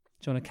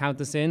Do you want to count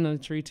this in on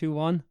 3, 2,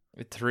 1?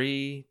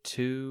 3,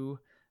 2,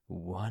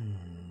 1.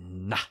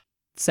 Nah.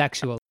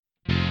 Sexual.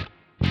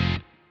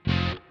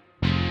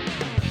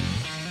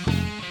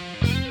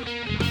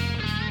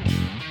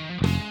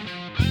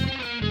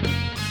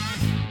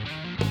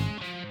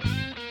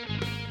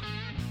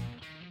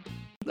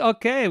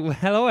 Okay, well,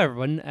 hello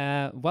everyone.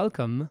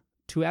 Welcome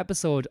to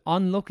episode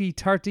Unlucky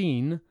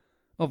 13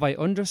 of I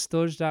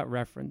Understood That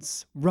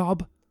Reference.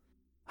 Rob,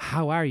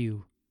 how are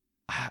you?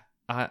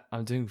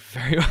 I'm doing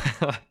very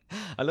well.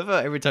 I love how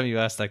every time you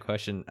ask that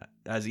question,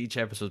 as each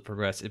episode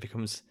progresses, it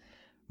becomes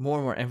more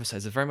and more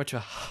emphasized. It's very much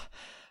a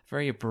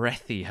very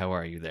breathy "how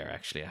are you" there,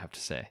 actually, I have to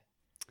say,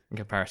 in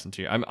comparison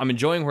to you. I'm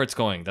enjoying where it's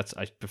going.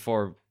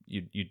 Before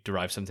you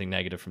derive something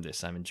negative from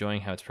this, I'm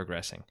enjoying how it's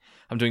progressing.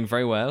 I'm doing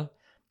very well.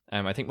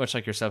 I think much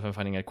like yourself, I'm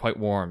finding it quite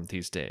warm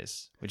these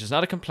days, which is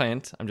not a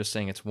complaint. I'm just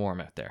saying it's warm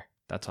out there.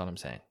 That's all I'm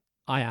saying.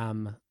 I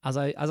am, as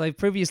I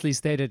previously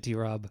stated to you,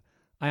 Rob,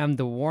 I am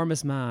the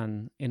warmest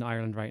man in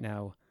Ireland right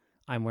now.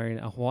 I'm wearing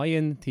a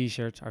Hawaiian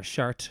t-shirt, or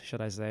shirt, should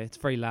I say. It's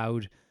very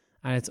loud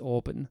and it's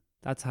open.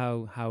 That's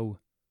how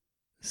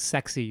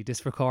sexy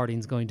this recording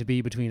is going to be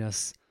between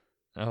us.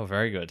 Oh,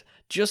 very good.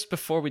 Just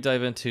before we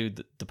dive into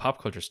the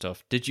pop culture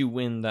stuff, did you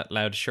win that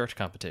loud shirt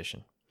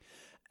competition?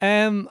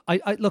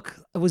 I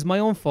look, it was my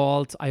own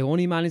fault. I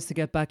only managed to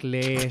get back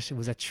late. It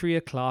was at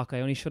 3:00.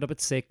 I only showed up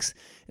at 6.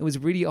 It was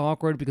really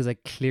awkward because I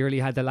clearly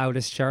had the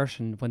loudest shirt,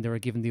 and when they were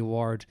giving the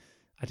award,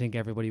 I think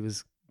everybody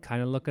was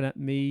kind of looking at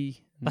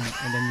me and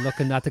then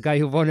looking at the guy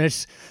who won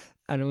it,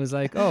 and it was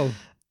like, oh,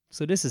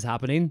 so this is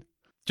happening.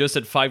 Just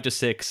at 5 to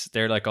 6,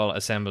 they're like all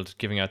assembled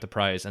giving out the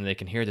prize, and they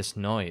can hear this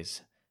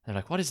noise. They're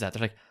like, what is that?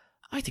 They're like,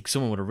 I think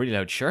someone with a really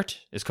loud shirt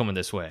is coming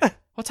this way.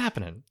 What's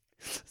happening?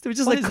 They were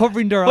just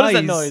covering their eyes. What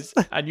is that noise?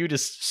 And you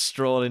just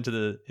stroll into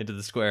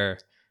the square,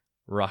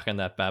 rocking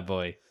that bad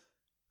boy.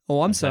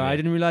 Oh, I'm sorry. I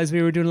didn't realize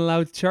we were doing a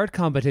loud shirt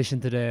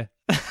competition today.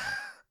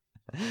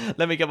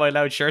 Let me get my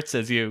loud shirt,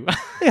 says you.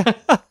 Yeah.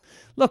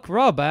 Look,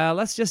 Rob,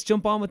 let's just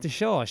jump on with the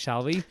show,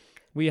 shall we?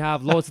 We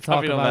have loads to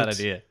talk about. Probably not a bad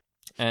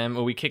idea.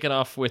 Will we kick it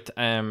off with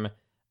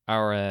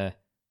our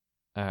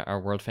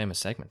world famous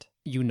segment?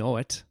 You know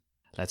it.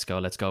 Let's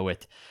go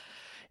with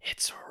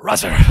it's Mark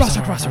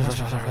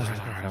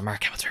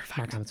Hamilton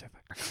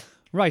fact.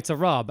 Right, so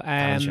Rob,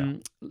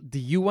 do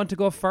you want to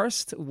go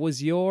first?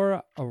 Was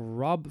your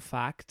Rob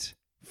fact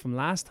from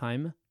last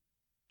time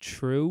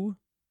true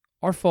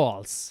or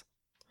false?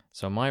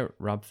 So my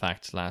Rob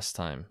fact last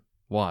time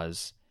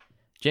was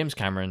James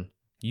Cameron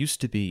used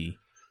to be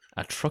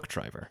a truck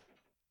driver.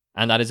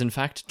 And that is in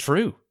fact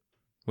true,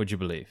 would you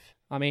believe?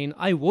 I mean,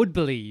 I would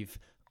believe.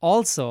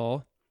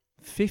 Also,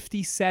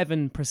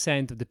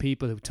 57% of the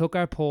people who took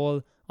our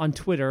poll on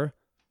Twitter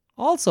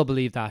also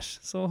believe that.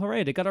 So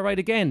hooray, they got it right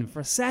again. For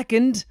a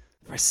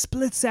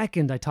split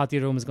second, I thought the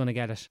other one was going to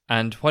get it.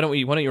 And why don't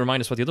you remind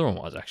us what the other one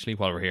was, actually,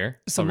 while we're here?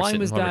 So mine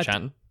was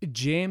that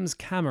James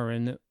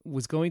Cameron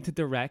was going to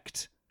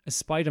direct a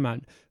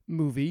Spider-Man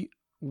movie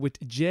with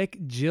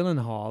Jake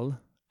Gyllenhaal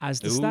as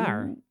the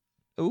star.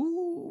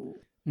 Ooh.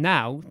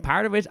 Now,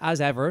 part of it, as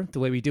ever, the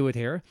way we do it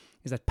here,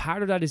 is that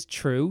part of that is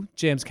true.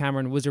 James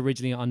Cameron was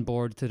originally on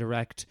board to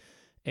direct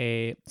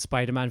a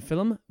Spider-Man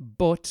film,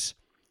 but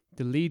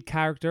the lead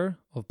character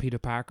of Peter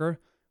Parker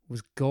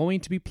was going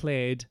to be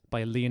played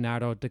by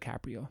Leonardo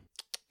DiCaprio.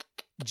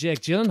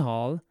 Jake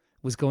Gyllenhaal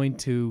was going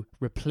to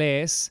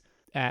replace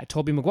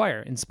Tobey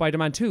Maguire in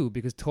Spider-Man 2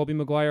 because Tobey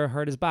Maguire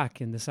hurt his back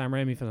in the Sam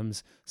Raimi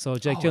films. So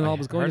Jake Gyllenhaal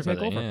was going to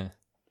take over. Yeah.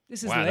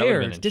 This is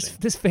layered.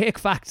 This fake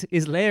fact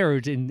is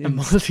layered in a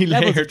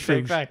multi-layered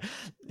fake fact.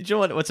 You know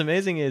what? What's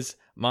amazing is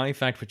my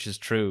fact, which is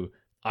true.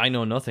 I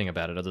know nothing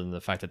about it other than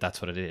the fact that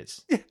that's what it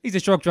is. He's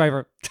a truck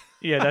driver.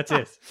 Yeah, that's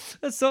it.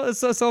 That's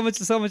so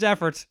much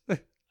effort.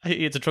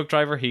 He's a truck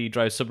driver. He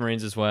drives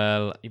submarines as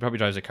well. He probably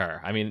drives a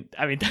car. I mean,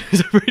 that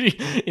was a pretty.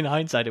 In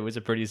hindsight, it was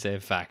a pretty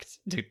safe fact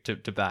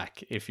to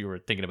back if you were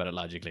thinking about it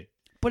logically.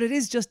 But it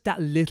is just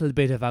that little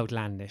bit of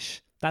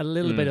outlandish. That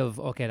little bit of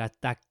okay.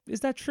 That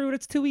is that true?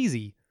 That's too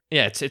easy.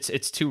 Yeah,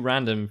 it's too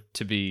random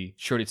to be.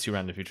 Surely it's too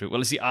random to be true.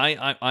 Well, see,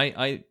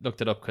 I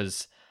looked it up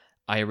because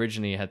I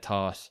originally had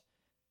thought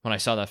when I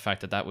saw that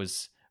fact that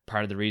was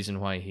part of the reason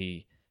why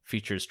he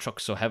features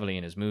trucks so heavily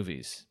in his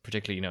movies.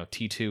 Particularly,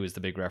 T2 is the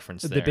big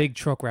reference there. The big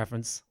truck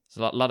reference.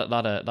 There's a lot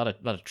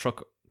of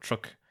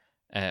truck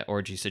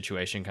orgy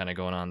situation kind of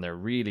going on there.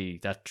 Really,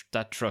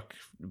 that truck,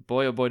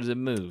 boy oh boy does it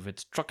move.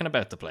 It's trucking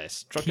about the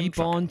place. Keep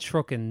on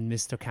trucking,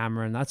 Mr.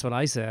 Cameron. That's what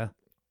I say.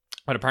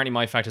 But apparently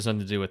my fact has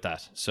nothing to do with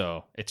that.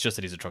 So it's just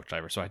that he's a truck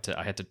driver. So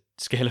I had to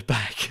scale it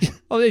back.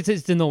 Oh, it's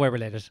in no way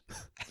related.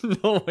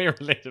 No way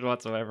related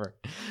whatsoever.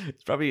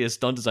 It's probably a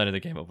stunt designer that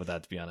came up with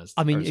that, to be honest.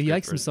 I mean, he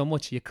likes him so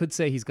much. You could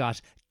say he's got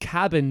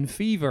cabin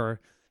fever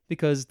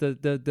because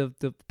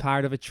the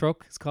part of a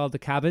truck is called the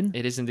cabin.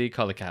 It is indeed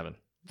called a cabin.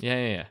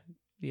 Yeah.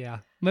 Yeah.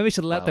 Maybe I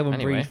should let that one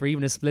breathe for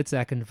even a split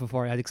second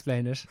before I'd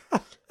explain it.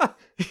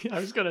 I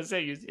was going to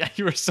say,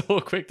 you were so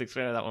quick to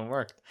explain how that one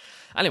worked.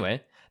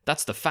 Anyway,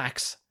 that's the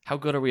facts. How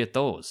good are we at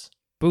those?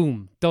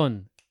 Boom.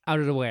 Done.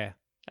 Out of the way.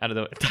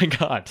 Thank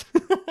God.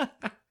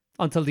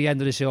 until the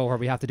end of the show where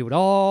we have to do it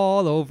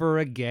all over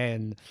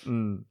again.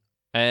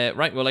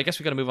 Right, well, I guess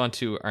we got to move on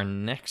to our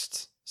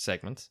next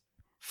segment.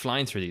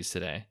 Flying through these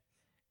today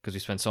because we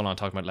spent so long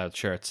talking about loud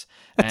shirts.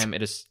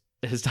 It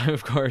is time,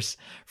 of course,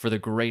 for the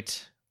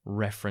great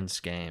reference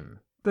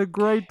game. The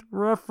great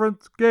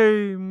reference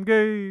game.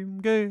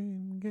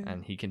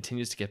 And he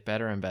continues to get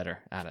better and better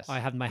at it. I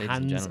had my ladies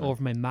and hands gentlemen.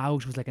 over my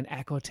mouth. It was like an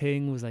echo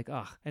thing. It was like,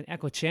 an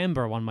echo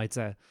chamber, one might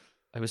say.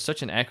 It was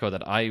such an echo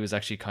that I was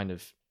actually kind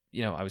of,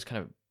 I was kind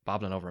of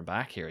bobbling over and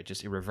back here.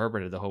 It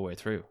reverberated the whole way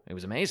through. It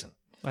was amazing.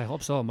 I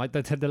hope so.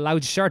 The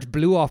loud shirt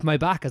blew off my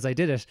back as I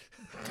did it.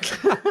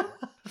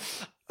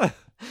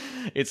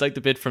 It's like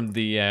the bit from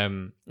the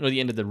the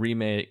end of the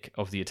remake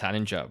of The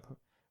Italian Job,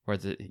 where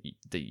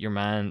your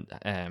man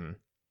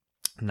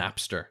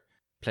Napster,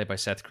 played by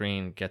Seth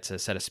Green, gets a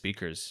set of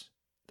speakers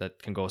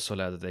that can go so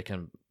loud that they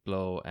can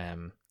blow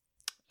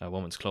a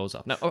woman's clothes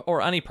off,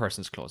 or any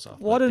person's clothes off.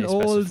 What an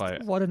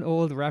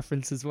old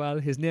reference as well.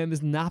 His name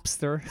is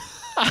Napster.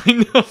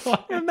 I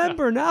know.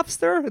 Remember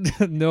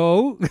Napster?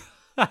 No.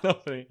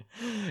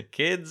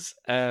 Kids,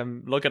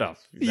 look it up.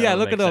 Yeah,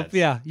 look it up.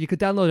 Yeah, you could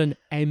download an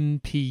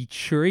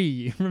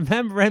MP3.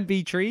 Remember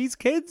MP3s,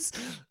 kids?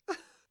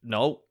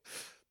 No.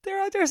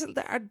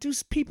 Do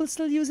people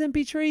still use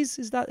MP3s?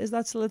 Is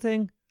that still a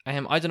thing? I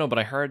don't know, but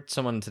I heard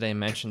someone today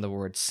mention the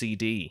word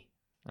CD,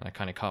 and it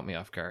kind of caught me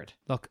off guard.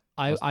 Look,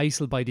 I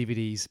still buy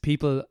DVDs.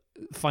 People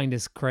find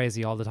this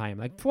crazy all the time.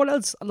 Like, what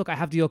else? Look, I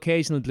have the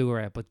occasional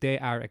Blu-ray, but they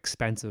are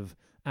expensive,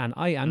 and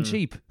I am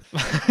cheap.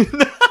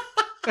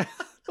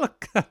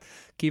 Look,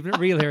 keeping it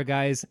real here,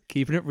 guys.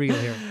 Keeping it real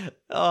here.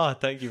 Oh,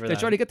 thank you for that. They're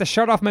trying to get the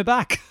shirt off my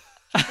back.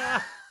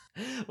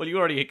 Well, you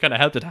already kind of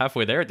helped it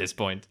halfway there at this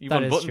point. You've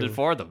unbuttoned it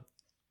for them.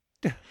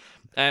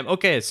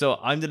 Okay, so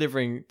I'm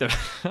delivering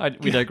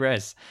we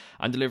digress.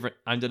 I'm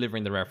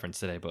delivering the reference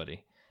today,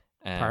 buddy.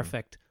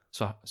 Perfect.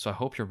 So I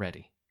hope you're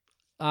ready.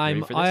 I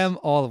am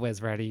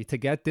always ready to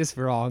get this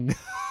wrong.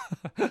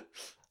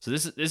 So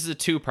this is a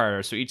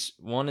two-parter. So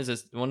one's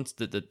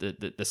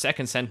the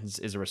second sentence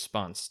is a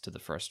response to the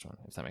first one,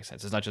 if that makes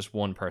sense. It's not just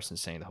one person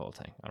saying the whole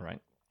thing. All right,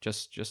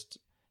 just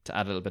to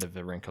add a little bit of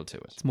a wrinkle to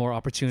it. It's more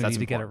opportunity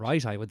to get it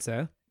right, I would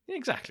say.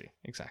 Exactly.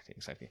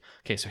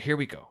 Okay, so here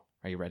we go.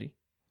 Are you ready?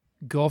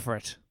 Go for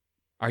it.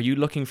 Are you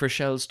looking for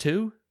shells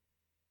too?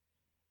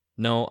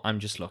 No, I'm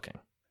just looking.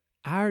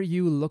 Are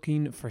you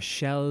looking for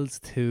shells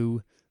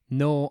too?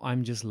 No,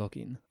 I'm just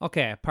looking.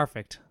 Okay,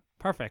 perfect.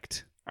 All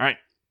right.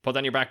 Put that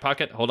in your back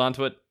pocket, hold on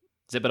to it,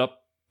 zip it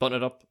up, button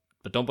it up,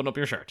 but don't button up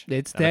your shirt.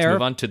 It's now there. Let's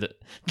move on to the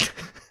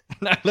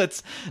now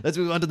let's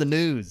move on to the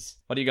news.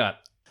 What do you got?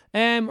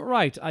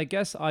 Right, I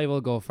guess I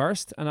will go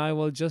first, and I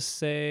will just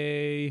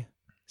say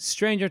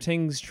Stranger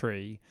Things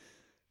 3.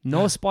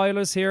 No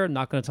spoilers here,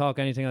 not going to talk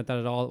anything like that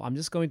at all. I'm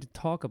just going to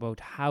talk about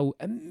how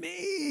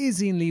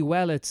amazingly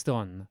well it's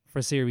done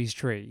for Series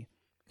 3.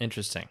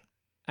 Interesting.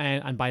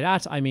 And by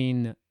that, I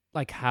mean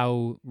like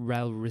how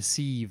well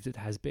received it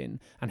has been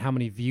and how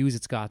many views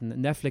it's gotten.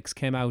 Netflix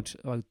came out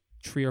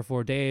 3 or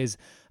 4 days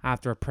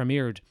after it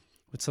premiered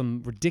with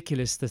some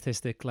ridiculous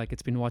statistic, like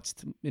it's been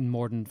watched in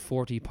more than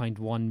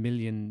 40.1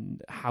 million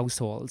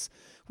households.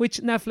 Which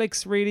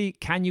Netflix really,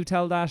 can you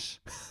tell that?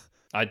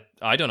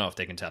 I don't know if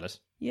they can tell it.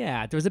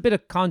 Yeah, there was a bit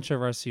of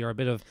controversy or a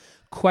bit of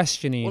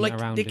questioning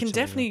around they it. can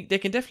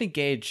definitely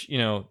gauge,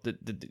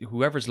 the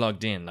whoever's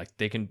logged in, like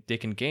they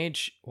can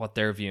gauge what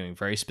they're viewing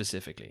very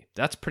specifically.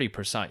 That's pretty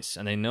precise,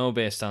 and they know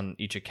based on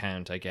each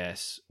account, I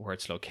guess, where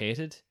it's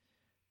located.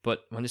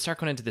 But when they start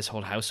going into this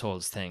whole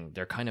households thing,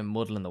 they're kind of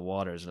muddling the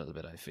waters a little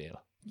bit, I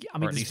feel. Yeah, I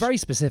mean, it's very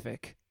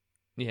specific.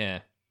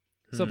 Yeah.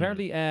 So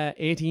apparently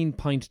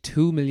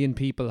 18.2 million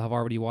people have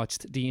already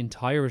watched the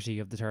entirety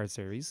of the third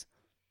series.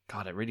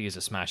 God, it really is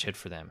a smash hit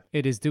for them.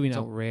 It is doing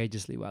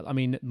outrageously well. I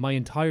mean, my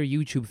entire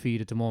YouTube feed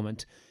at the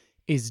moment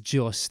is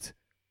just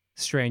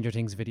Stranger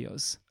Things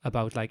videos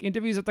about like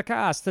interviews with the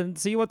cast and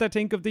see what they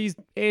think of these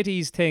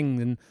 80s thing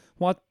and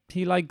what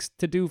he likes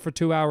to do for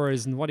 2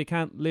 hours and what he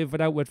can't live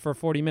without with for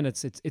 40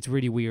 minutes. It's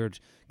really weird,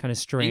 kind of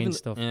strange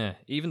stuff. Yeah,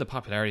 even the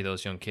popularity of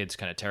those young kids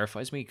kind of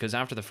terrifies me because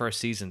after the first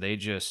season, they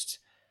just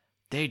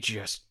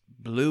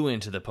blew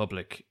into the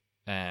public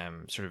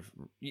sort of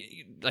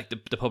like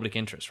the public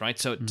interest, right?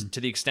 So to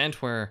the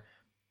extent where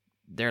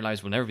their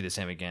lives will never be the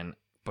same again,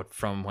 but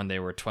from when they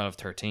were 12,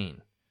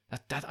 13,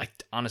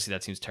 honestly,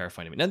 that seems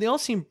terrifying to me. Now, they all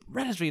seem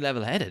relatively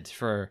level-headed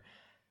for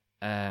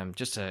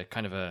just a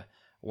kind of a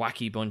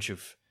wacky bunch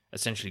of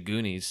essentially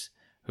Goonies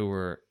who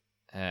were,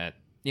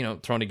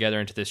 thrown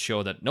together into this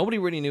show that nobody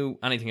really knew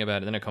anything about,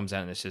 and then it comes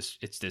out and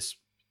it's this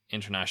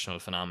international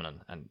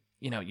phenomenon. And,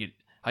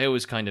 I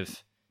always kind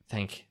of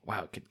think,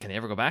 wow, can they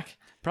ever go back?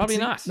 Probably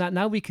not.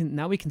 Now we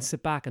can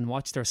sit back and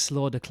watch their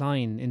slow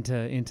decline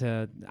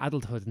into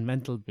adulthood and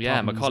mental problems.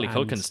 Yeah, Macaulay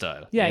Culkin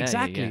style. Yeah,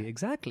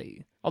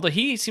 exactly. Although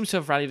he seems to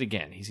have rallied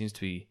again. He seems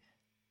to be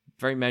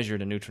very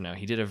measured and neutral now.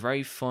 He did a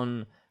very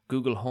fun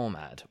Google Home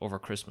ad over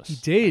Christmas. He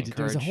did.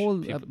 There was a whole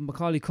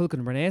Macaulay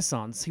Culkin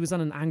renaissance. He was on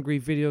an Angry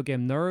Video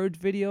Game Nerd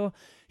video.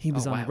 He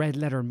was on Red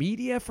Letter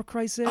Media, for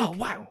Christ's sake. Oh,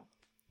 wow.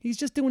 He's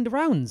just doing the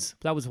rounds.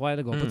 That was a while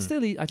ago. But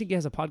still, I think he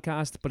has a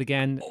podcast. But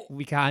again,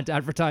 we can't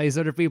advertise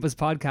other people's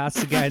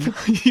podcasts again.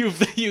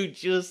 You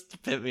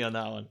just put me on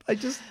that one.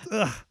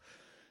 Ugh.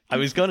 I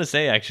was going to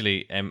say,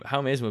 actually, how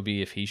amazing would it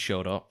be if he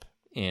showed up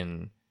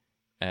in...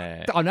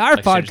 on our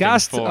like Stranger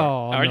Things podcast? 4.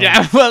 Oh, no.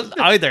 Yeah, well,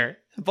 either.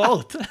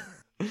 Both.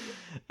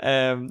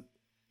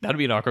 That'd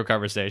be an awkward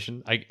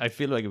conversation. I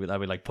feel like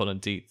that'd be like pulling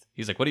teeth.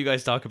 He's like, what do you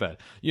guys talk about?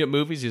 You know,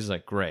 movies? He's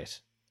like, great.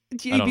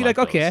 You'd be like,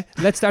 okay,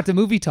 let's start the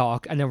movie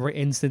talk. And then we're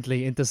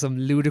instantly into some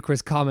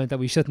ludicrous comment that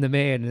we shouldn't have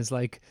made. And it's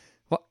like,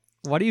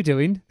 what are you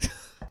doing?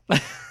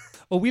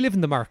 Oh, we live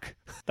in the mark.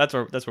 That's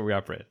where we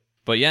operate.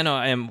 But yeah,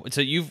 no, so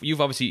you've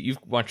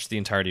watched the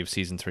entirety of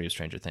season 3 of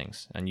Stranger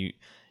Things, and you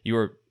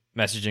were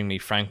messaging me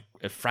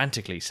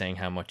frantically saying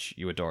how much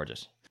you adored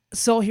it.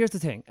 So here's the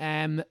thing.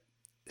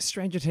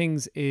 Stranger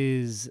Things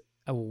is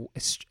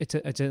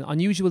it's an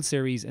unusual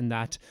series in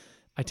that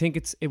I think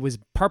it was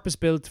purpose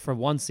built for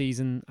one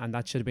season, and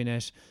that should have been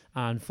it.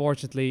 And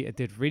unfortunately, it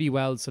did really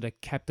well, so they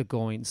kept it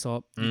going.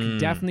 So you can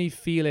definitely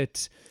feel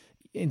it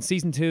in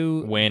season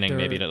 2. Waning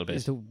maybe a little bit.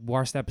 It's the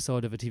worst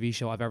episode of a TV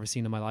show I've ever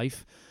seen in my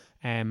life.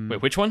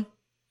 Wait, which one?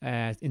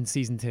 In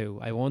season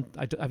 2.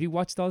 Have you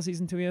watched all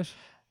season 2 yet?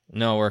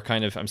 No,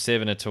 I'm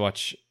saving it to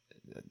watch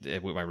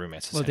with my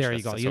roommates. Well, there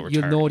you go.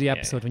 You'll know the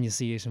episode when you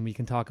see it, and we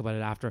can talk about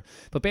it after.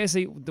 But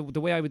basically,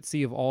 the way I would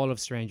see of all of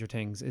Stranger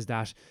Things is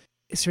that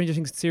Stranger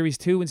Things series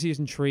 2 and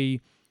season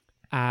 3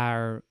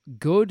 are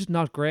good,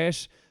 not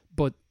great,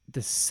 but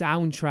the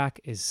soundtrack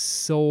is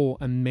so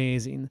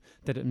amazing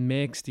that it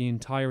makes the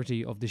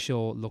entirety of the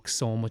show look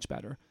so much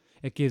better.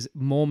 It gives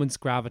moments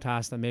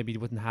gravitas that maybe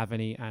you wouldn't have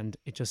any, and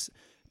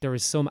there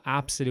is some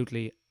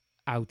absolutely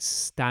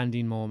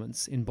outstanding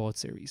moments in both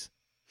series.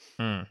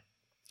 Well,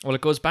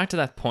 it goes back to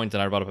that point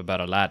that I brought up about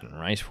Aladdin,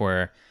 right?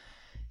 Where,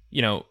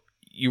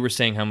 you were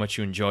saying how much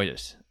you enjoyed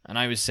it, and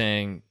I was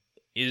saying,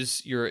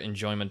 is your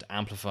enjoyment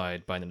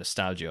amplified by the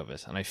nostalgia of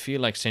it? And I feel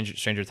like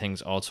Stranger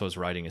Things also is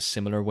riding a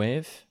similar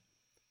wave.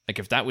 Like,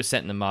 if that was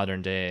set in the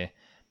modern day,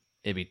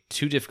 it'd be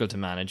too difficult to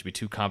manage, it'd be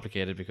too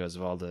complicated because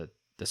of all the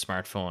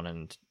smartphone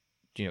and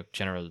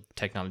general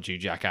technology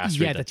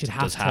jackassery that you'd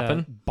have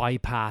to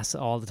bypass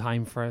all the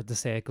time for the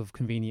sake of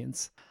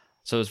convenience.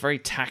 So it's very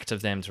tact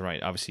of them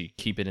to obviously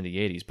keep it in the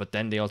 80s, but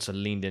then they also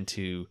leaned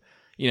into,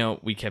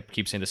 we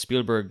keep saying the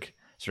Spielberg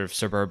sort of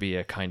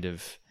suburbia kind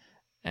of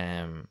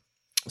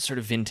sort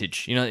of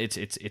vintage.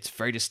 It's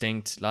very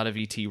distinct. A lot of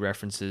ET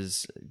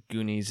references.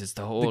 Goonies is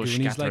the whole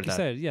Goonies, scatter like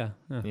that. you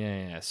said,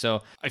 yeah.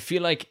 So I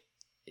feel like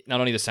not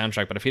only the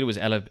soundtrack, but I feel it was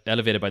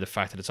elevated by the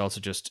fact that it's also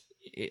just,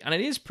 and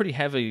it is pretty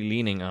heavily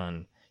leaning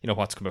on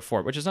what's come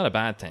before, which is not a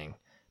bad thing,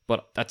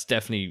 but that's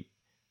definitely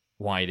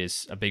why it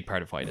is a big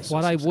part of why it is.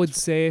 What I would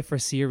say for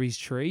series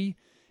 3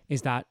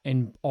 is that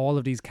in all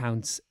of these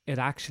counts, it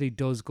actually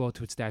does go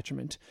to its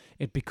detriment.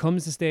 It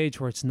becomes a stage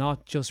where it's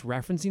not just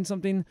referencing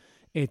something.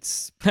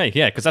 It's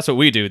yeah, because that's what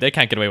we do. They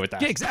can't get away with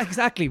that. Yeah,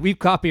 exactly. We've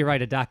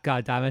copyrighted that.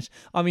 God damn it!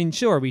 I mean,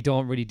 sure, we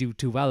don't really do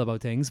too well about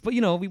things, but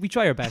we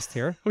try our best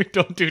here. We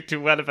don't do too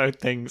well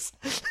about things,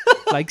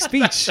 like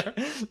speech.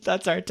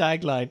 That's our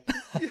tagline.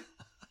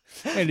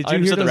 Hey, did you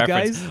hear those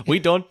guys? We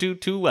don't do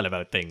too well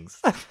about things.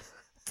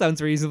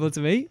 Sounds reasonable to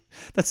me.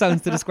 That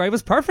sounds to describe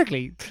us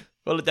perfectly.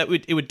 Well,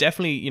 it would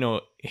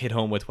definitely hit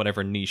home with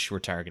whatever niche we're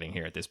targeting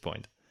here at this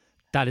point.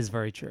 That is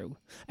very true.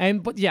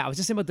 But yeah, I was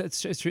just saying about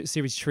the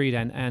series 3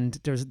 then, and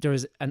there's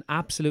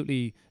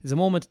a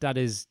moment that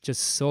is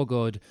just so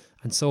good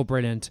and so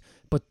brilliant,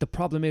 but the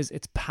problem is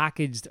it's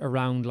packaged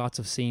around lots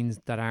of scenes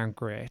that aren't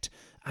great,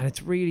 and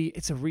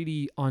it's a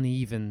really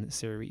uneven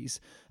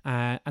series,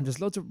 and there's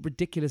loads of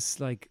ridiculous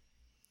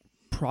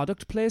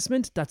product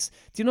placement.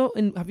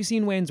 Have you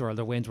seen Wayne's World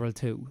or Wayne's World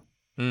 2?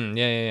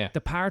 Yeah.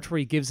 The part where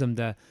he gives him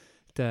the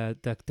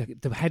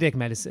headache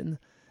medicine,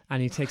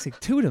 and he takes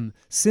to them,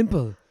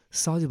 simple,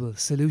 soluble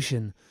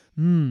solution.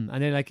 And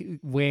then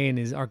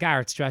Wayne or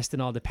Garrett's dressed in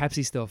all the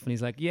Pepsi stuff, and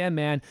he's like, yeah,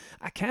 man,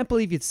 I can't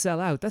believe you'd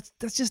sell out. That's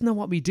just not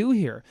what we do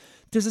here.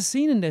 There's a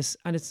scene in this,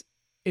 and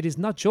it is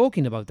not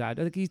joking about that.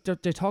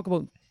 They talk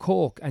about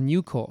Coke and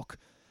New Coke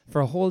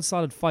for a whole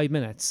solid 5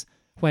 minutes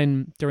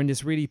when they're in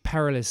this really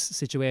perilous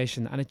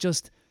situation, and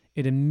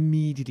it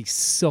immediately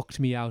sucked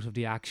me out of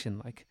the action.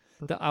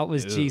 That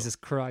was Jesus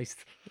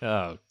Christ.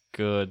 Oh,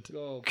 good.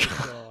 Oh, good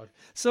God.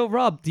 So,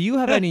 Rob, do you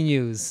have any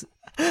news?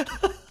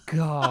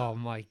 Oh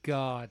my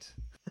God.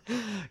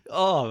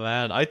 Oh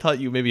man, I thought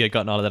you maybe had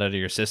gotten all of that out of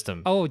your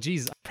system. Oh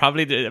jeez.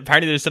 Apparently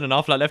there's still an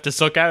awful lot left to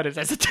suck out,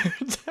 as it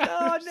turns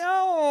out.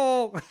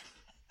 Oh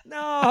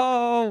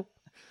no.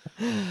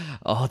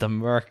 Oh, the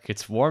murk.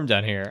 It's warm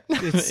down here.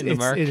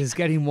 It is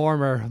getting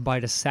warmer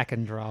by the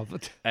second, Rob.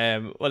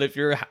 Well, if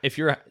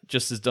you're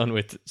just as done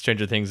with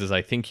Stranger Things as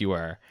I think you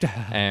are,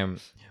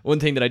 one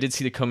thing that I did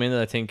see to come in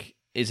that I think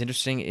is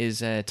interesting is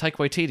Taika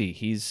Waititi.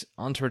 He's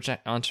on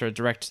to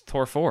direct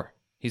Thor 4.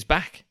 He's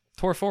back.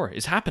 Thor 4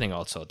 is happening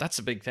also. That's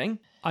a big thing.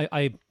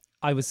 I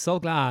was so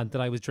glad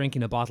that I was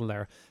drinking a bottle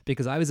there,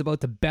 because I was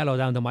about to bellow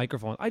down the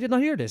microphone. I did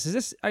not hear this.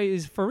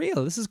 Is for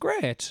real? This is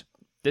great.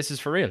 This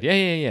is for real.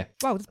 Yeah.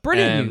 Wow, that's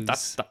brilliant news.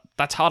 That's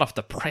that's hot off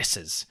the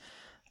presses.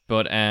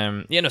 But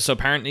so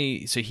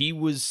apparently, so he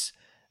was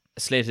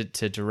slated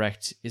to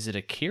direct. Is it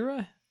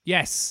Akira?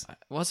 Yes.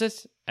 Was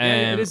it?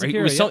 Yeah, it is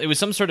Akira, It was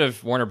some sort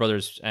of Warner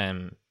Brothers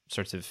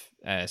sort of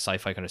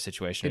sci-fi kind of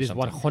situation. It or is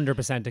something.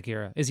 100%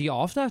 Akira. Is he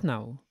off that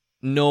now?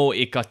 No,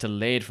 it got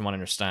delayed from what I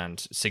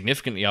understand,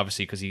 significantly,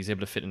 obviously, because he's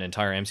able to fit an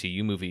entire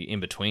MCU movie in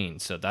between.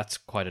 So that's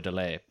quite a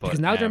delay. But, Because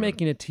now they're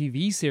making a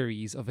TV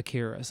series of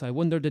Akira. So I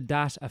wonder, did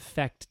that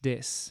affect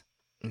this?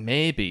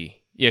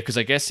 Maybe. Yeah, because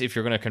I guess if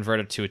you're going to convert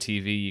it to a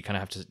TV, you kind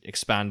of have to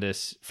expand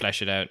it,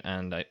 flesh it out,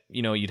 and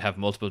you'd have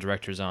multiple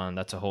directors on.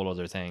 That's a whole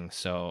other thing.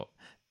 So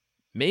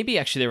maybe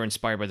actually they were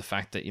inspired by the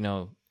fact that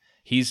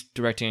he's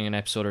directing an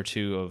episode or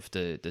two of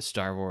the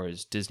Star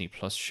Wars Disney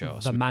Plus show.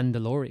 The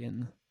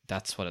Mandalorian.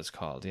 That's what it's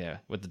called, yeah,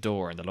 with the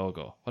door and the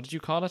logo. What did you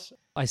call it?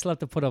 I still have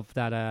to put up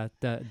that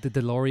the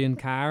DeLorean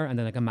car and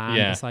then like a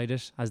man beside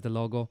it as the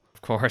logo. Of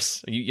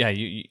course,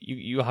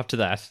 you up to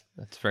that.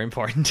 That's very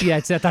important. Yeah,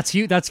 that's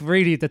you. That's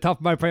really at the top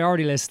of my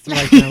priority list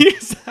right now.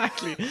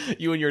 Exactly,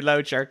 you and your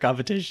loud shark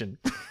competition.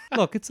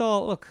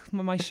 Look,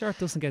 my shirt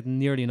doesn't get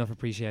nearly enough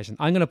appreciation.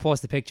 I'm going to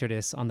post a picture of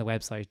this on the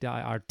website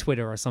or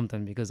Twitter or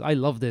something because I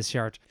love this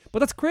shirt. But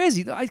that's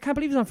crazy. I can't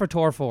believe it's on for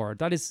Tor 4.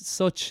 That is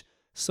such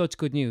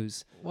good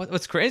news.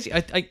 What's crazy?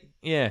 I think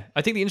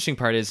the interesting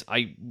part is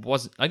I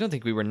don't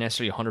think we were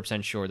necessarily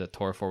 100% sure that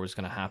Tor 4 was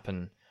going to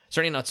happen.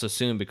 Certainly not so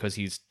soon because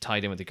he's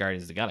tied in with the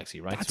Guardians of the Galaxy,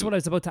 right? That's what I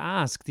was about to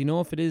ask. Do you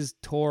know if it is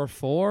Tor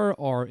 4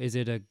 or is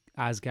it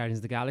as Guardians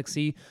of the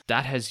Galaxy?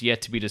 That has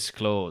yet to be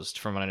disclosed,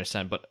 from what I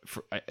understand. But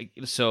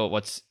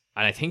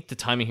I think the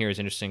timing here is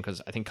interesting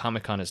because I think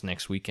Comic-Con is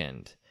next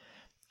weekend,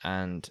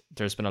 and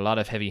there's been a lot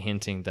of heavy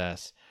hinting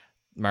that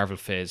Marvel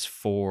Phase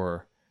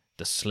 4,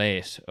 the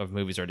slate of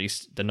movies, or at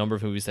least the number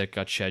of movies that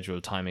got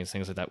scheduled, timings,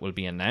 things like that, will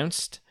be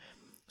announced.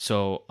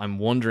 So I'm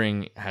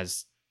wondering,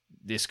 has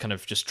this kind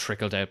of just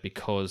trickled out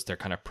because they're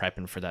kind of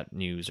prepping for that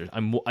news? Or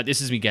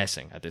this is me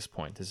guessing at this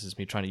point. This is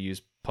me trying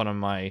to put on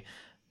my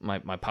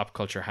pop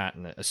culture hat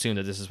and assume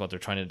that this is what they're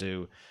trying to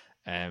do.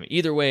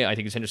 Either way, I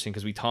think it's interesting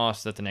because we thought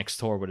that the next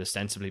Thor would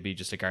ostensibly be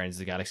just a Guardians of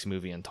the Galaxy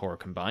movie and Thor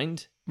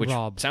combined, which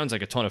sounds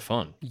like a ton of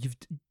fun.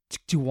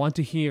 Do you want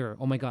to hear?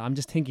 Oh my God, I'm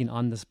just thinking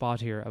on the spot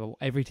here about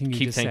everything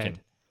you just said.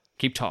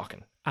 Keep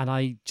talking. And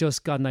I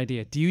just got an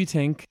idea. Do you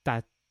think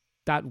that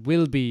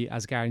will be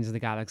as Guardians of the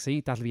Galaxy?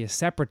 That'll be a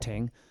separate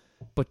thing.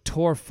 But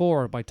Tor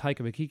 4 by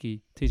Taika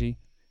Waititi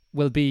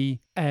will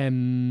be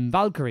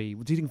Valkyrie.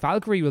 Do you think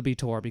Valkyrie will be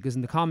Thor? Because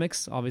in the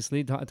comics,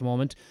 obviously, at the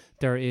moment,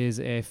 there is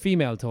a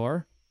female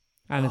Thor.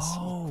 And it's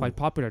quite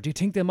popular. Do you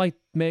think they might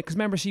make... Because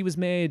remember, she was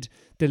made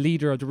the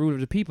leader of the ruler of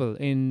the people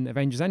in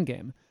Avengers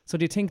Endgame. So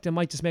do you think they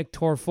might just make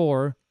Tor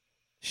 4,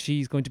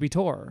 she's going to be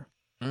Thor?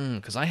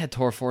 Because I had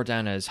Tor 4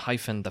 down as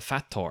hyphen the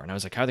fat Thor. And I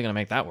was like, how are they going to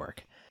make that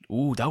work?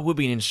 Ooh, that would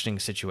be an interesting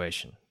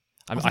situation.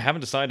 I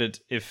haven't decided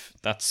if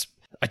that's...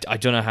 I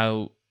don't know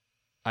how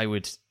I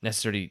would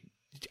necessarily...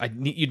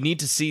 You'd need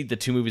to see the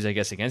two movies, I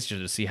guess, against each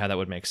other to see how that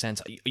would make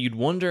sense. You'd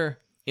wonder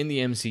in the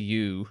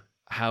MCU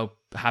how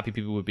happy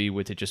people would be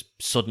with it just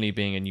suddenly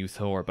being a new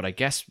Thor, but I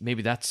guess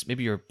maybe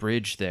your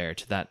bridge there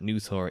to that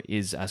new Thor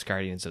is as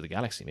Guardians of the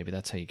Galaxy. Maybe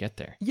that's how you get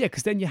there. Yeah,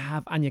 because then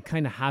you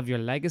kind of have your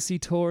legacy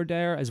Thor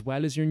there as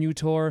well as your new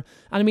Thor.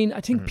 And I mean,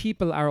 I think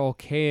people are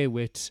okay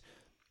with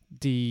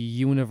the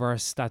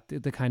universe that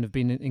they're kind of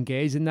being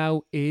engaged in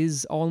now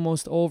is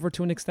almost over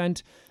to an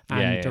extent,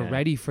 and they're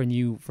ready for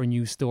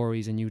new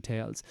stories and new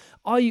tales.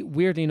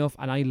 Weirdly enough,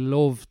 and I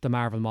love the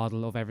Marvel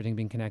model of everything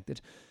being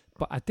connected,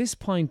 but at this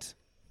point,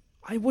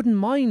 I wouldn't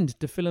mind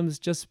the films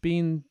just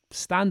being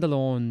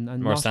standalone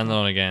and more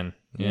standalone again.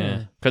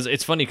 Yeah, because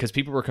it's funny because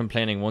people were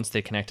complaining once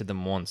they connected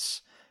them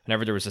once.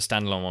 Whenever there was a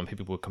standalone one,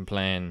 people would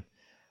complain,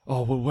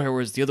 "Oh, well, where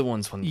was the other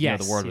ones when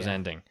the world was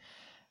ending?"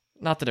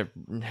 Not that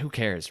who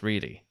cares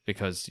really,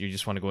 because you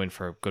just want to go in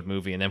for a good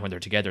movie, and then when they're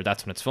together,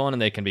 that's when it's fun,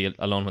 and they can be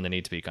alone when they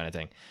need to be, kind of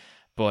thing.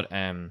 But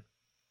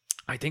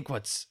I think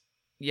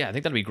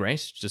that'd be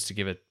great just to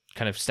give it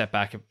kind of step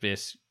back a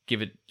bit.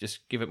 Give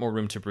it more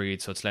room to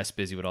breathe, so it's less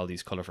busy with all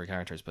these colorful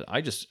characters. But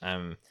I just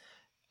I'm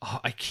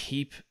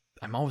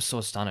always so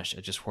astonished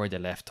at just where they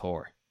left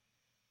Thor.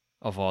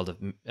 Of all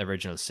the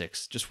original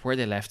 6, just where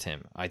they left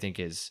him, I think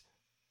is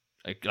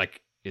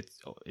like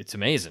it's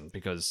amazing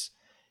because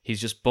he's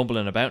just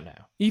bumbling about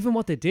now. Even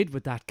what they did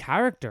with that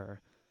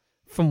character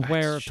from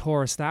where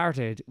Thor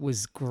started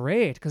was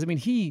great, because I mean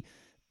he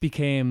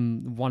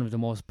became one of the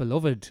most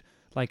beloved,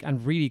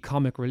 and really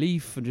comic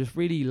relief and just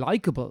really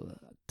likable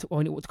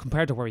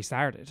compared to where he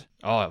started.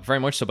 Oh, very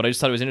much so. But I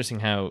just thought it was interesting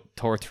how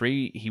Thor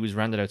 3, he was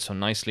rounded out so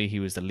nicely. He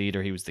was the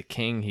leader. He was the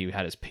king. He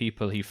had his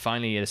people. He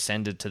finally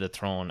ascended to the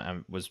throne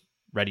and was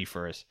ready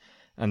for it.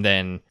 And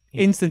then...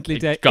 instantly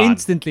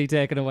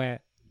taken away.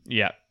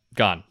 Yeah,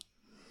 gone.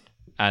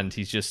 And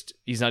he's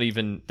not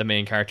even the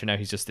main character now.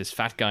 He's just this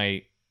fat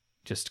guy,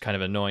 just kind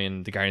of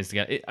annoying the Guardians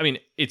together. I mean,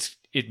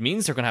 it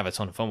means they're going to have a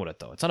ton of fun with it,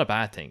 though. It's not a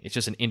bad thing. It's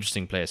just an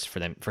interesting place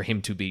for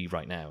him to be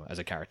right now as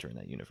a character in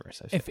that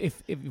universe.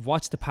 If you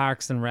watch the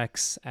Parks and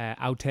Recs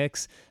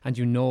outtakes and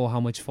you know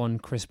how much fun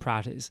Chris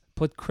Pratt is,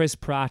 put Chris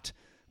Pratt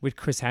with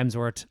Chris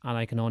Hemsworth, and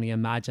I can only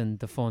imagine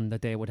the fun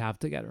that they would have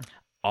together.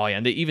 Oh yeah,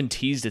 and they even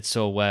teased it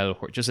so well,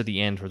 just at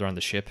the end where they're on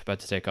the ship about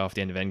to take off,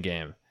 the end of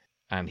Endgame,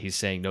 and he's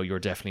saying, "No, you're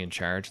definitely in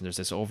charge." And there's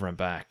this over and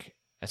back.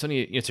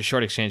 It's a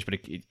short exchange, but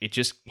it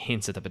just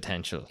hints at the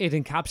potential. It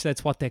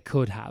encapsulates what they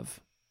could have.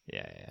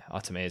 Yeah, oh,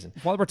 it's amazing.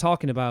 While we're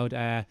talking about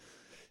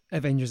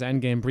Avengers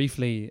Endgame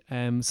briefly,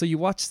 so you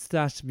watched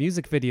that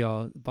music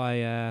video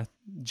by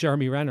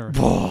Jeremy Renner.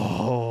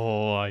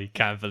 Oh, I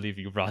can't believe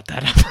you brought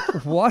that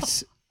up.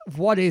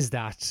 What is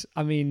that?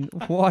 I mean,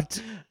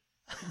 what?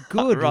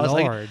 Good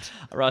Lord.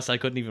 Ross, I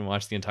couldn't even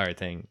watch the entire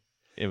thing.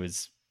 It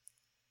was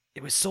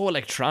so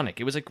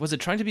electronic. It was like, was it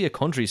trying to be a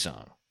country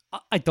song?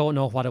 I don't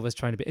know what it was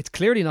trying to be. It's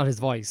clearly not his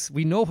voice.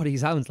 We know what he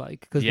sounds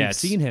like because we've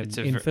seen him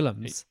in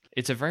films.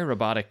 It's a very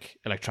robotic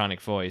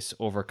electronic voice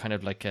over kind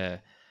of like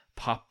a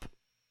pop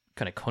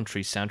kind of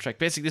country soundtrack.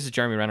 Basically, this is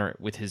Jeremy Renner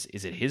with is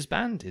it his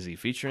band? Is he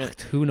featuring it?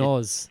 Who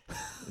knows?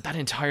 That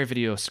entire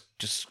video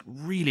just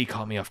really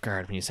caught me off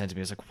guard when you sent it to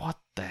me. I was like, what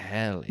the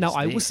hell is Now,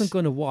 I this? wasn't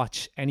going to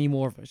watch any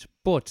more of it,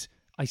 but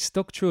I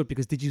stuck through it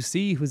because did you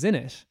see who's in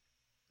it?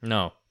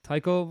 No.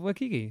 Taika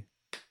Waititi.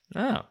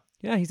 Oh.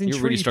 Yeah, he's in You're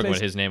Tree. really struggling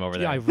with his name over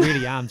there. Yeah, I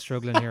really am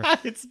struggling here.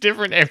 It's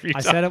different every time.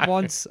 I said it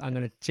once. I'm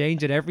going to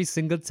change it every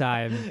single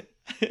time.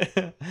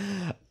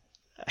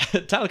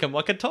 Talcum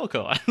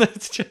Wakatoko.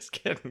 It's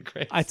just getting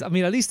crazy. I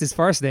mean, at least his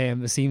first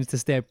name seems to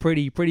stay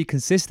pretty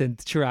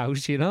consistent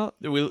throughout, you know?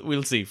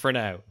 We'll see for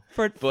now.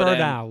 For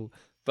now.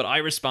 But I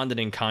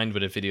responded in kind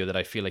with a video that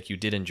I feel like you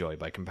did enjoy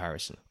by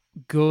comparison.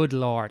 Good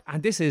Lord.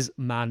 And this is,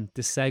 man,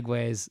 the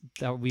segues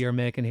that we are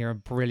making here are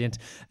brilliant.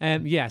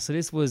 So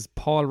this was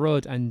Paul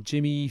Rudd and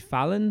Jimmy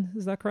Fallon,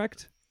 is that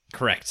correct?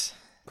 Correct.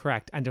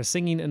 And they're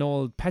singing an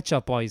old Pet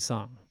Shop Boys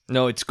song.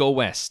 No, it's Go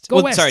West.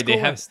 Go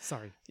West.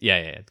 Sorry.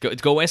 Yeah.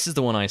 Go West is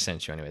the one I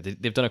sent you anyway.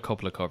 They've done a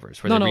couple of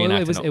covers. Where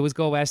it was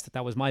Go West.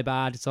 That was my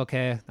bad. It's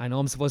okay. I know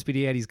I'm supposed to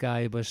be the 80s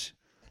guy, but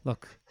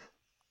look,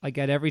 I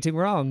get everything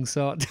wrong,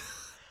 so...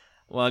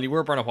 Well, you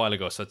were born a while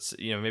ago, so it's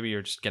maybe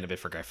you're just getting a bit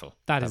forgetful.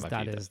 That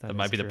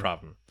might be the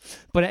problem.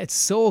 But it's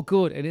so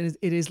good.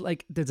 It is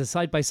like there's a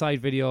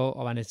side-by-side video,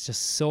 and it's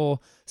just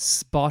so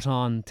spot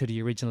on to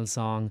the original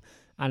song,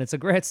 and it's a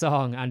great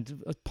song.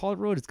 And Paul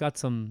Rudd has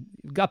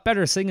got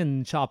better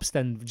singing chops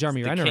than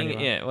Jeremy Renner.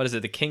 Yeah, what is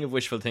it? The King of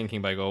Wishful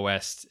Thinking by Go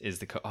West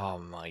is oh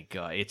my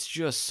god, it's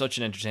just such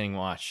an entertaining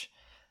watch.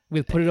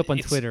 We'll put it up on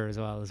Twitter as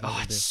well.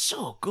 It's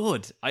so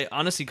good. I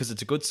honestly, because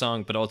it's a good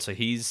song, but also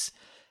he's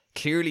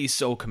clearly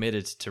so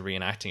committed to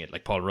reenacting it,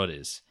 like Paul Rudd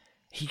is.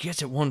 He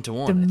gets it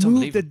 1-to-1. It's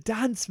unbelievable. The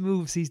dance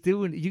moves he's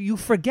doing, you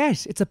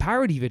forget it's a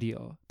parody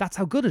video. That's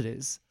how good it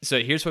is. So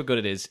here's how good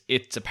it is.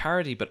 It's a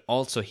parody, but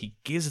also he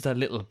gives that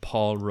little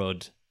Paul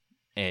Rudd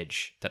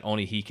edge that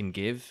only he can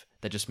give.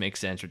 That just makes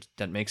sense.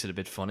 That makes it a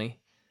bit funny.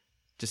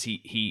 Just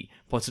he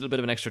puts a little bit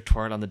of an extra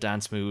twirl on the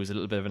dance moves, a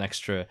little bit of an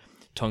extra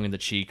tongue in the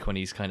cheek when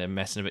he's kind of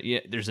messing a bit.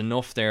 Yeah, there's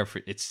enough there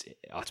for it's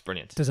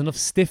brilliant. There's enough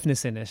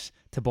stiffness in it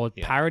to both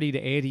parody the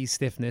 80s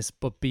stiffness,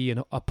 but be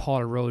a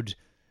Paul Rudd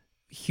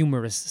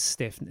humorous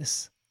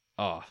stiffness.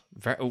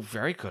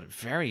 Very good.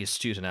 Very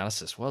astute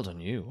analysis. Well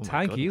done, you.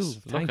 Thank you.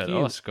 Look at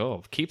us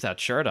go. Keep that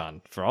shirt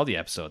on for all the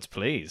episodes,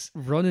 please.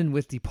 Running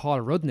with the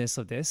Paul Ruddness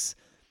of this.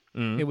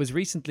 It was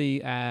recently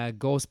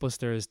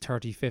Ghostbusters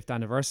 35th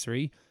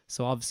anniversary,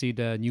 so obviously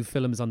the new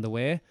film is on the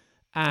way.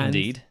 And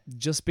indeed,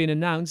 just been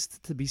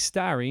announced to be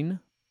starring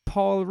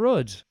Paul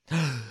Rudd.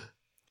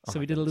 So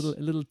we did a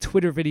little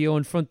Twitter video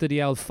in front of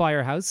the old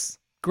firehouse.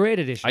 Great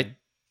edition.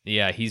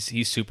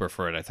 He's super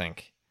for it, I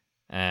think.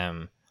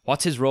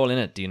 What's his role in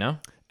it? Do you know?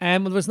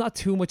 Well, there's not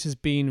too much has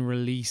been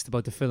released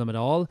about the film at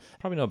all.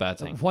 Probably no bad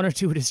thing. One or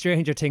two of the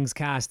Stranger Things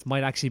cast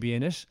might actually be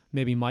in it.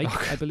 Maybe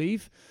Mike, I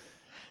believe.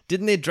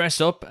 Didn't they dress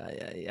up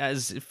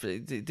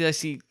did I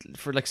see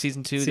for like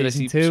season 2? Did I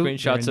see two,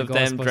 screenshots of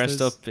them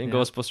dressed up in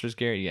Ghostbusters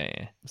gear?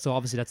 Yeah. So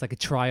obviously that's like a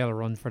trial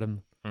run for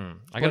them.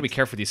 I gotta be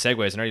careful with these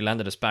segues. I nearly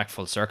landed us back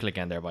full circle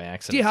again there by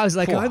accident. Yeah, I was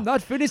like, I'm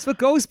not finished with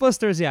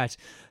Ghostbusters yet.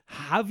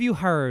 Have you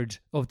heard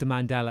of the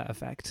Mandela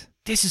effect?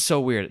 This is so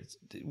weird.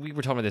 We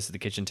were talking about this at the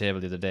kitchen table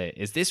the other day.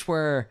 Is this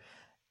where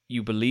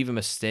you believe a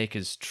mistake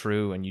is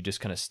true and you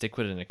just kind of stick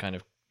with it, and it kind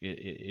of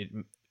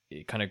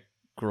it kind of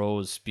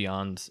grows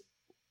beyond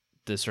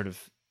the sort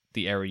of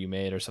the error you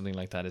made or something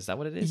like that? Is that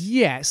what it is?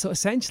 Yeah, so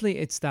essentially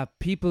it's that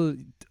people,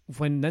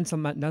 when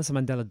Nelson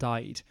Mandela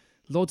died,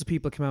 loads of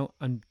people came out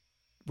and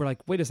were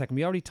like, wait a second,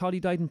 we already thought he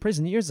died in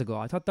prison years ago.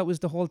 I thought that was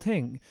the whole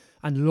thing.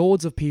 And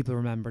loads of people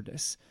remember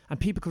this. And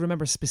people could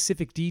remember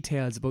specific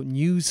details about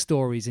news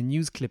stories and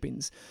news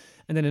clippings.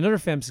 And then another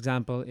famous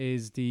example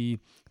is the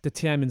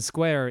Tiananmen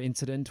Square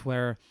incident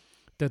where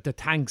the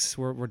tanks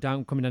were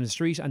coming down the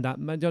street, and that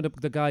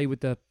the guy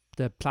with the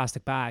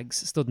plastic bags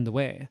stood in the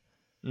way.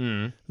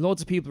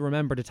 Loads of people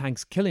remember the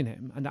tanks killing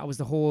him, and that was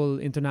the whole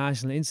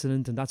international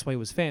incident, and that's why it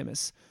was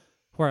famous.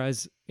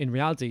 Whereas in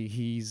reality,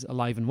 he's